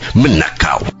ሰውዬ ምን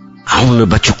ነካው? አሁን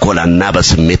በችኮላና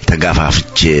በስሜት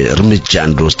ተጋፋፍቼ እርምጃ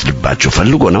እንድወስድባቸው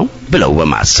ፈልጎ ነው ብለው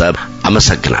በማሰብ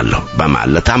አመሰግናለሁ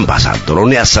በማለት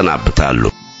አምባሳደሩን ያሰናብታሉ።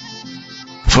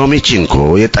 ፎሚቺንኮ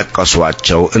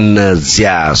የጠቀሷቸው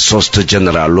እነዚያ 3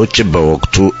 ጀነራሎች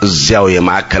በወቅቱ እዚያው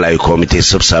የማዕከላዊ ኮሚቴ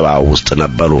ስብሰባ ውስጥ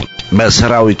ነበሩ።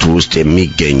 በሠራዊቱ ውስጥ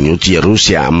የሚገኙት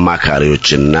የሩሲያ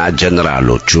አማካሪዎችና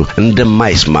ጀነራሎቹ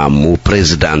እንደማይስማሙ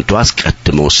ፕሬዝዳንቱ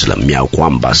አስቀድመው ስለሚያውቁ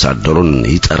አምባሳደሩን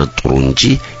ይጠርጥሩ እንጂ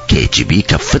ኬጂቢ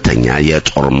ከፍተኛ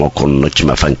የጦር መኮንኖች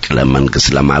መፈንቅለ መንግስት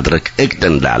ለማድረግ እቅድ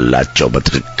እንዳላቸው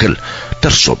በትክክል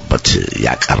ደርሶበት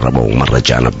ያቀረበው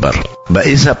መረጃ ነበር።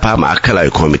 በኢሰፓ ማዕከላዊ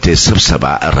ኮሚቴ ስብሰባ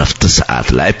እረፍት ሰዓት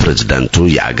ላይ ፕሬዝዳንቱ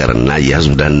የአገርና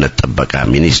የሕዝብ ደህንነት ጥበቃ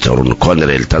ሚኒስትሩን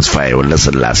ኮሎኔል ተስፋዬ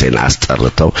ወልደስላሴን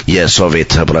አስጠርተው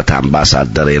የሶቪየት ህብረት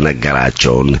አምባሳደር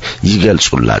የነገራቸውን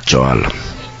ይገልጹላቸዋል።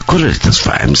 ኮሎኔል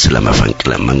ተስፋዬም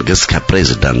ስለመፈንቅለ መንግስት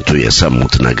ከፕሬዝዳንቱ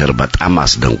የሰሙት ነገር በጣም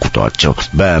አስደንግጧቸው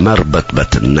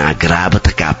በመርበትበትና ግራ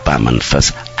በተጋባ መንፈስ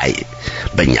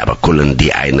በእኛ በኩል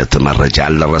እንዲህ አይነት መረጃ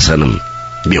አልደረሰንም፣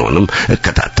 ቢሆንም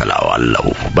እከታተላዋለሁ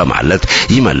በማለት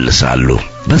ይመልሳሉ።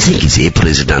 በዚህ ጊዜ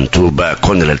ፕሬዝዳንቱ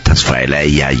በኮሎኔል ተስፋዬ ላይ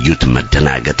ያዩት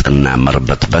መደናገጥና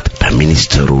መርበትበት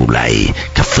በሚኒስትሩ ላይ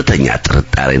ከፍተኛ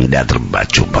ጥርጣሬ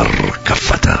እንዲያድርባቸው በር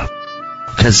ከፈተ።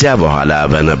 ከዚያ በኋላ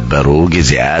በነበሩ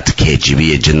ጊዜያት ኬጂቢ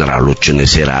የጀነራሎችን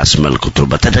ሴራ አስመልክቶ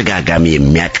በተደጋጋሚ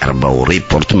የሚያቀርበው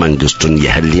ሪፖርት መንግስቱን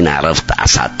የህሊና ረፍት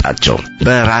አሳጣቸው።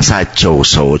 በራሳቸው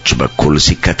ሰዎች በኩል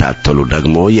ሲከታተሉ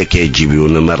ደግሞ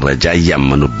የኬጂቢውን መረጃ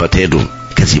ያመኑበት ሄዱ።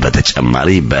 ከዚህ በተጨማሪ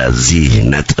በዚህ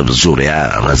ነጥብ ዙሪያ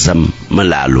ረዘም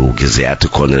ላሉ ጊዜያት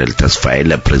ኮሎኔል ተስፋዬ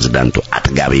ለፕሬዝዳንቱ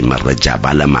አጥጋቢ መረጃ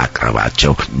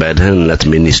ባለማቅረባቸው በደህንነት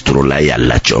ሚኒስትሩ ላይ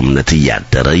ያላቸው እምነት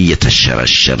እያደረ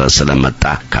እየተሸረሸረ ስለመጣ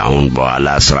ካሁን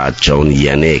በኋላ ስራቸውን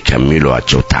የኔ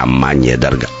ከሚሏቸው ታማኝ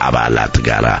የደርግ አባላት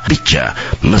ጋር ብቻ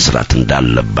መስራት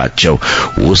እንዳለባቸው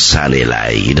ውሳኔ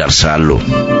ላይ ይደርሳሉ።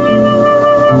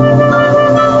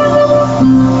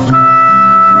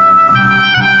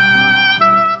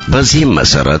 በዚህ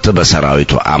መሰረት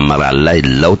በሠራዊቱ አመራር ላይ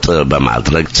ለውጥ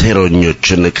በማድረግ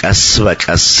ሴረኞችን ቀስ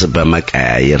በቀስ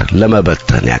በመቀያየር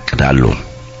ለመበተን ያቅዳሉ።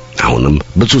 አሁንም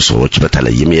ብዙ ሰዎች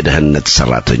በተለይም የደህንነት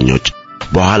ሰራተኞች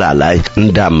በኋላ ላይ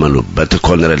እንዳመኑበት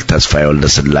ኮሎኔል ተስፋዬ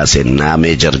ወልደስላሴና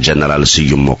ሜጀር ጀነራል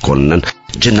ስዩም መኮንን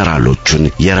ጀነራሎቹን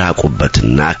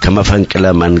የራቁበትና ከመፈንቅለ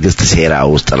መንግስት ሴራ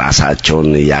ውስጥ ራሳቸውን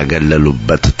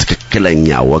ያገለሉበት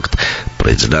ትክክለኛ ወቅት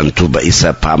ፕሬዝዳንቱ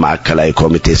በኢሰፓ ማዕከላዊ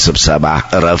ኮሚቴ ስብሰባ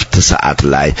እረፍት ሰዓት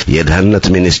ላይ የደህንነት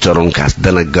ሚኒስትሩን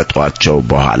ካስደነገጧቸው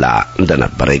በኋላ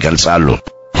እንደነበረ ይገልጻሉ።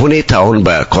 ሁኔታውን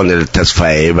በኮሎኔል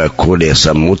ተስፋዬ በኩል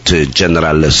የሰሙት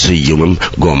ጀነራል ስዩምም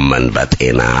ጎመን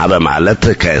በጤና በማለት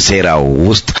ከሴራው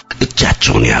ውስጥ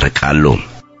እጃቸውን ያርቃሉ።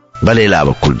 በሌላ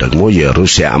በኩል ደግሞ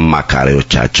የሩሲያ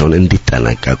አማካሪዎቻቸውን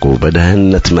እንዲጠነቀቁ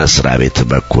በደህንነት መስሪያ ቤት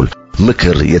በኩል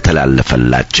ምክር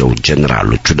የተላለፈላቸው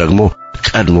ጀነራሎቹ ደግሞ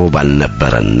ቀድሞ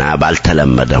ባልነበረና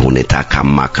ባልተለመደ ሁኔታ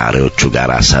ከአማካሪዎቹ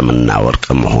ጋር ሰምና ወርቅ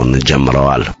መሆን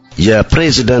ጀምረዋል።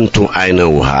 የፕሬዝዳንቱ አይነ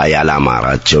ውሃ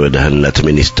ያላማራቸው የደህንነት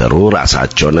ሚኒስተሩ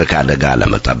ራሳቸውን ከአደጋ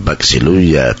ለመጠበቅ ሲሉ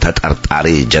የተጠርጣሪ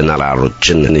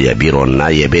ጀነራሎችን የቢሮና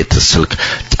የቤት ስልክ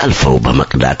ጠልፈው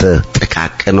በመቅዳት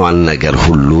ጥቃቅኗን ነገር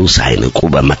ሁሉ ሳይንቁ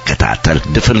በመከታተል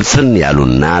ድፍልፍል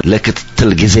ያሉና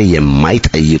ለክትትል ጊዜ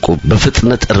የማይጠይቁ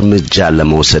በፍጥነት እርምጃ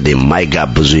ለመውሰድ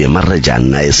የማይጋብዙ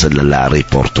የመረጃና የስለላ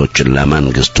ሪፖርቶችን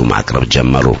ለመንግስቱ ማቅረብ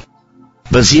ጀመሩ።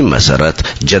 በዚህ መሰረት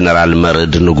ጀነራል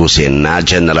መርድ ንጉሴና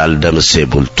ጀነራል ደምሴ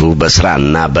ቡልቱ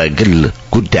በስራና በግል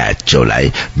ጉዳያቸው ላይ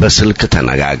በስልክ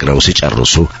ተነጋግረው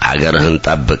ሲጨርሱ አገርህን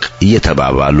ጠብቅ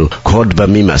እየተባባሉ ኮድ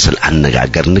በሚመስል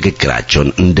አነጋገር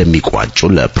ንግግራቸውን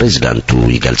እንደሚቋጩ ለፕሬዝዳንቱ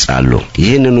ይገልጻሉ።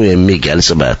 ይህንኑ የሚገልጽ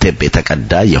በቴፕ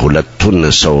የተቀዳ የሁለቱን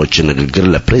ሰዎች ንግግር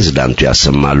ለፕሬዝዳንቱ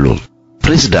ያሰማሉ።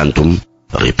 ፕሬዝዳንቱም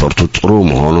ሪፖርቱ ጥሩ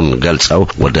መሆኑን ገልጸው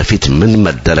ወደፊት ምን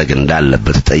መደረግ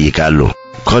እንዳለበት ጠይቃሉ።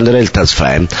 ኮሎኔል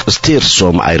ተስፋዬም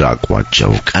ስቲርሶም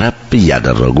አይራቋቸው ቀረብ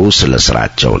ያደረጉ ስለ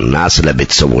ስራቸውና ስለ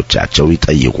ቤተሰቦቻቸው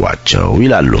ይጠይቋቸው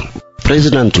ይላሉ።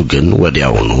 ፕሬዝዳንቱ ግን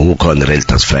ወዲያውኑ ኮሎኔል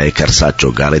ተስፋዬ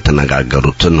ከርሳቸው ጋር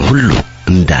የተነጋገሩትን ሁሉ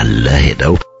እንዳለ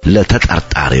ሄደው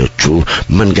ለተጠርጣሪዎቹ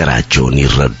መንገራቸውን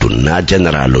ይረዱና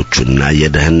ጀነራሎቹና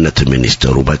የደህንነት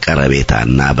ሚኒስተሩ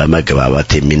በቀረቤታና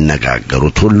በመግባባት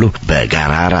የሚነጋገሩት ሁሉ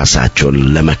በጋራ ራሳቸውን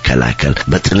ለመከላከል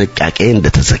በጥንቃቄ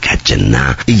እንደተዘጋጀና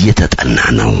እየተጠና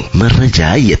ነው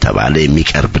መረጃ እየተባለ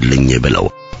የሚቀርብልኝ ብለው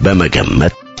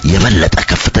በመገመት የበለጠ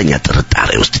ከፍተኛ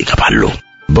ጥርጣሬ ውስጥ ይገባሉ።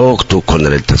 በወቅቱ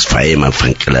ኮሎኔል ተስፋዬ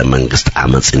መፈንቅለ መንግስት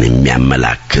አመጽን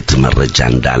የሚያመላክት መረጃ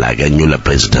እንዳላገኙ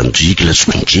ለፕሬዝዳንቱ ይግለጹ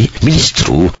እንጂ ሚኒስትሩ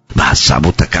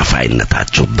በሐሳቡ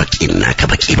ተካፋይነታቸው በቂና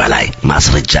ከበቂ በላይ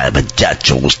ማስረጃ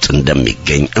በእጃቸው ውስጥ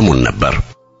እንደሚገኝ እሙን ነበር።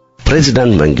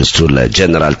 ፕሬዝዳንት መንግስቱ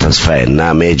ለጀነራል ተስፋዬና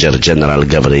ሜጀር ጀነራል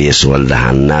ገብረየስ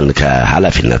ወልደሃናን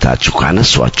ከኃላፊነታቸው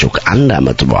ካነሷቸው ከአንድ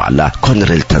ዓመት በኋላ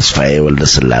ኮሎኔል ተስፋዬ ወልደ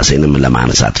ስላሴንም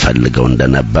ለማንሳት ፈልገው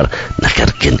እንደነበር፣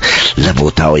 ነገር ግን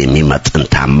ለቦታው የሚመጥን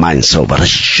ታማኝ ሰው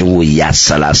በረሽሙ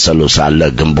ያሰላሰሉ ሳለ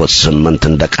ግንቦት 8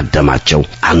 እንደቀደማቸው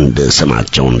አንድ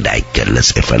ስማቸው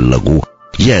እንዳይገለጽ የፈለጉ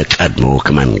የቀድሞ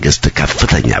መንግስት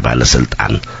ከፍተኛ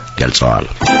ባለስልጣን ገልጸዋል።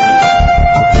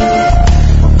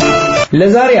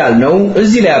 ለዛሬ ያልነው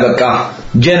እዚህ ላይ አበቃ።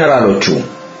 ጀነራሎቹ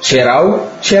ሴራው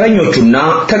ሴረኞቹና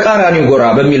ተቃራኒው ጎራ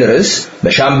በሚል ርዕስ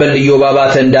በሻምበል ኢዮብ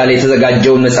አባተ እንዳለ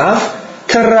የተዘጋጀው መጽሐፍ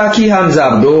ተራኪ ሐምዛ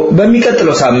አብዶ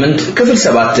በሚቀጥለው ሳምንት ክፍል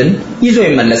 7ን ይዞ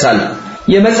ይመለሳል።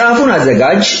 የመጽሐፉን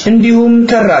አዘጋጅ እንዲሁም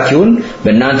ተራኪውን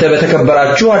በእናንተ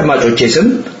በተከበራችሁ አድማጮቼ ስም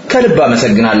ከልብ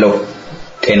አመሰግናለሁ።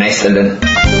 ጤና ይስጥልን።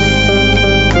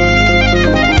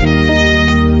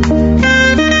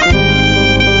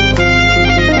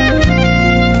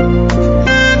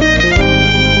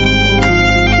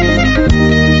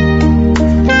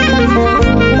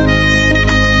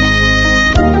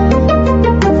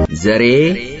 ዘሬ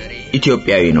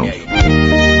ኢትዮጵያዊ ነው።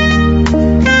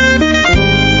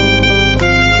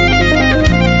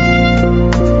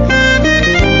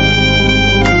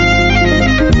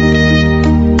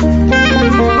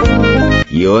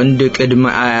 የወንድ ቅድመ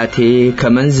አያቴ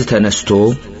ከመንዝ ተነስቶ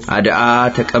አድአ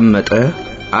ተቀመጠ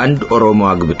አንድ ኦሮሞ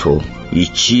አግብቶ።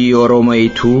 ይቺ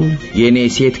ኦሮሞይቱ የኔ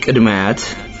ሴት ቅድመ አያት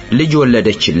ልጅ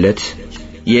ወለደችለት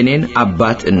የኔን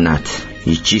አባት እናት።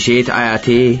 ይቺ ሴት አያቴ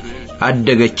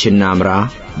አደገችና አምራ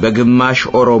በግማሽ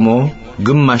ኦሮሞ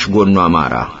ግማሽ ጎኗ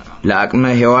አማራ። ለአቅመ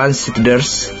ሔዋን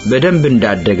ስትደርስ በደንብ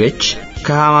እንዳደገች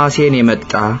ከሐማሴን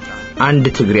የመጣ አንድ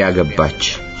ትግሬ አገባች።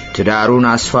 ትዳሩን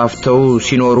አስፋፍተው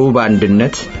ሲኖሩ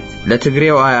በአንድነት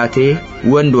ለትግሬው አያቴ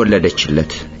ወንድ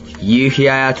ወለደችለት። ይህ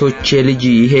የአያቶቼ ልጅ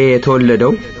ይሄ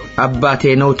የተወለደው አባቴ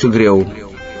ነው ትግሬው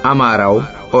አማራው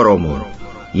ኦሮሞ።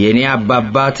 የኔ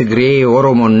አባባ ትግሬ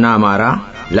ኦሮሞና አማራ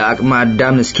ለአቅመ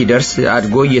አዳም እስኪደርስ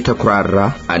አድጎ እየተኩራራ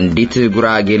አንዲት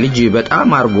ጉራጌ ልጅ በጣም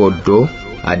አርጎ ወዶ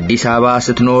አዲስ አበባ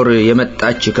ስትኖር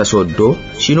የመጣች ከሶዶ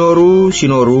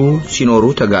ሲኖሩ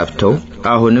ተጋብተው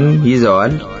አሁንም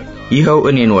ይዘዋል ይኸው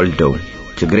እኔን ወልደው።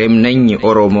 ትግሬም ነኝ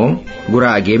ኦሮሞ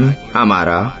ጉራጌም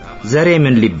አማራ ዘሬ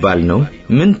ምን ሊባል ነው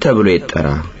ምን ተብሎ ይጠራ?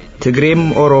 ትግሬም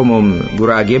ኦሮሞም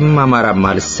ጉራጌም አማራም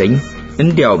አልሰኝ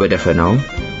እንዲያው በደፈናው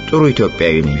ጥሩ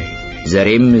ኢትዮጵያዊ ነኝ።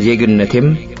 ዘሬም ዜግነቴም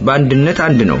በአንድነት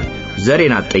አንድ ነው።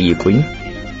 ዘሬን አትጠይቁኝ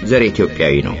ዘሬ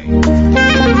ኢትዮጵያዊ ነው።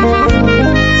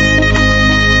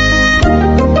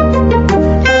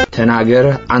 ተናገር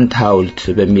አንተ ሐውልት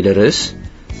በሚል ርዕስ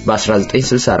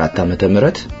በ1964 ዓመተ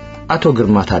ምህረት አቶ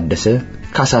ግርማ ታደሰ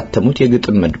ካሳተሙት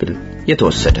የግጥም መድብል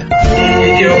የተወሰደ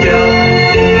ኢትዮጵያ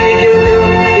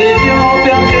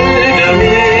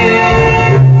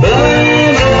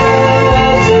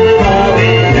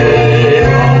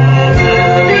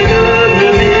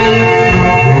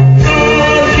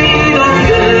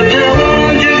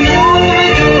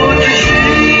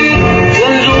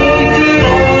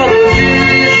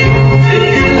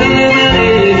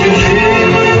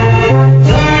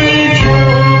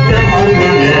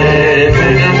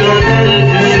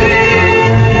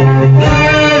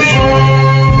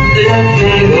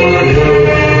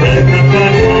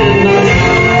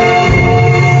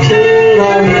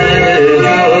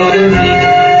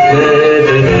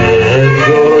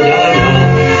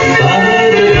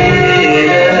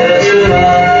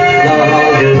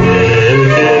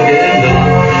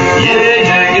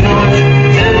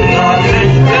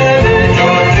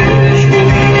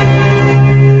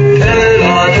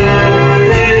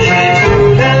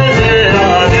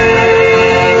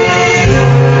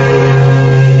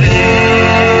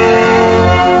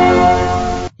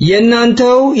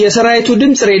የናንተው የሠራዊቱ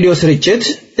ድምጽ ሬዲዮ ስርጭት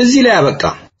እዚህ ላይ አበቃ።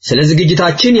 ስለ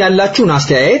ዝግጅታችን ያላችሁን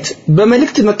አስተያየት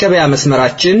በመልእክት መቀበያ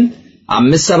መስመራችን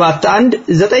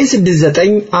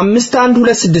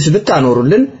 57196952126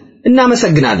 ብታኖሩልን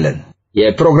እናመሰግናለን።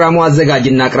 የፕሮግራሙ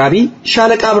አዘጋጅና አቅራቢ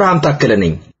ሻለቃ አብርሃም ታከለ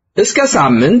ነኝ። እስከ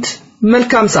ሳምንት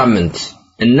መልካም ሳምንት።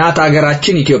 እናት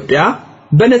ሀገራችን ኢትዮጵያ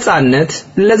በነጻነት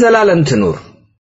ለዘላለም ትኑር።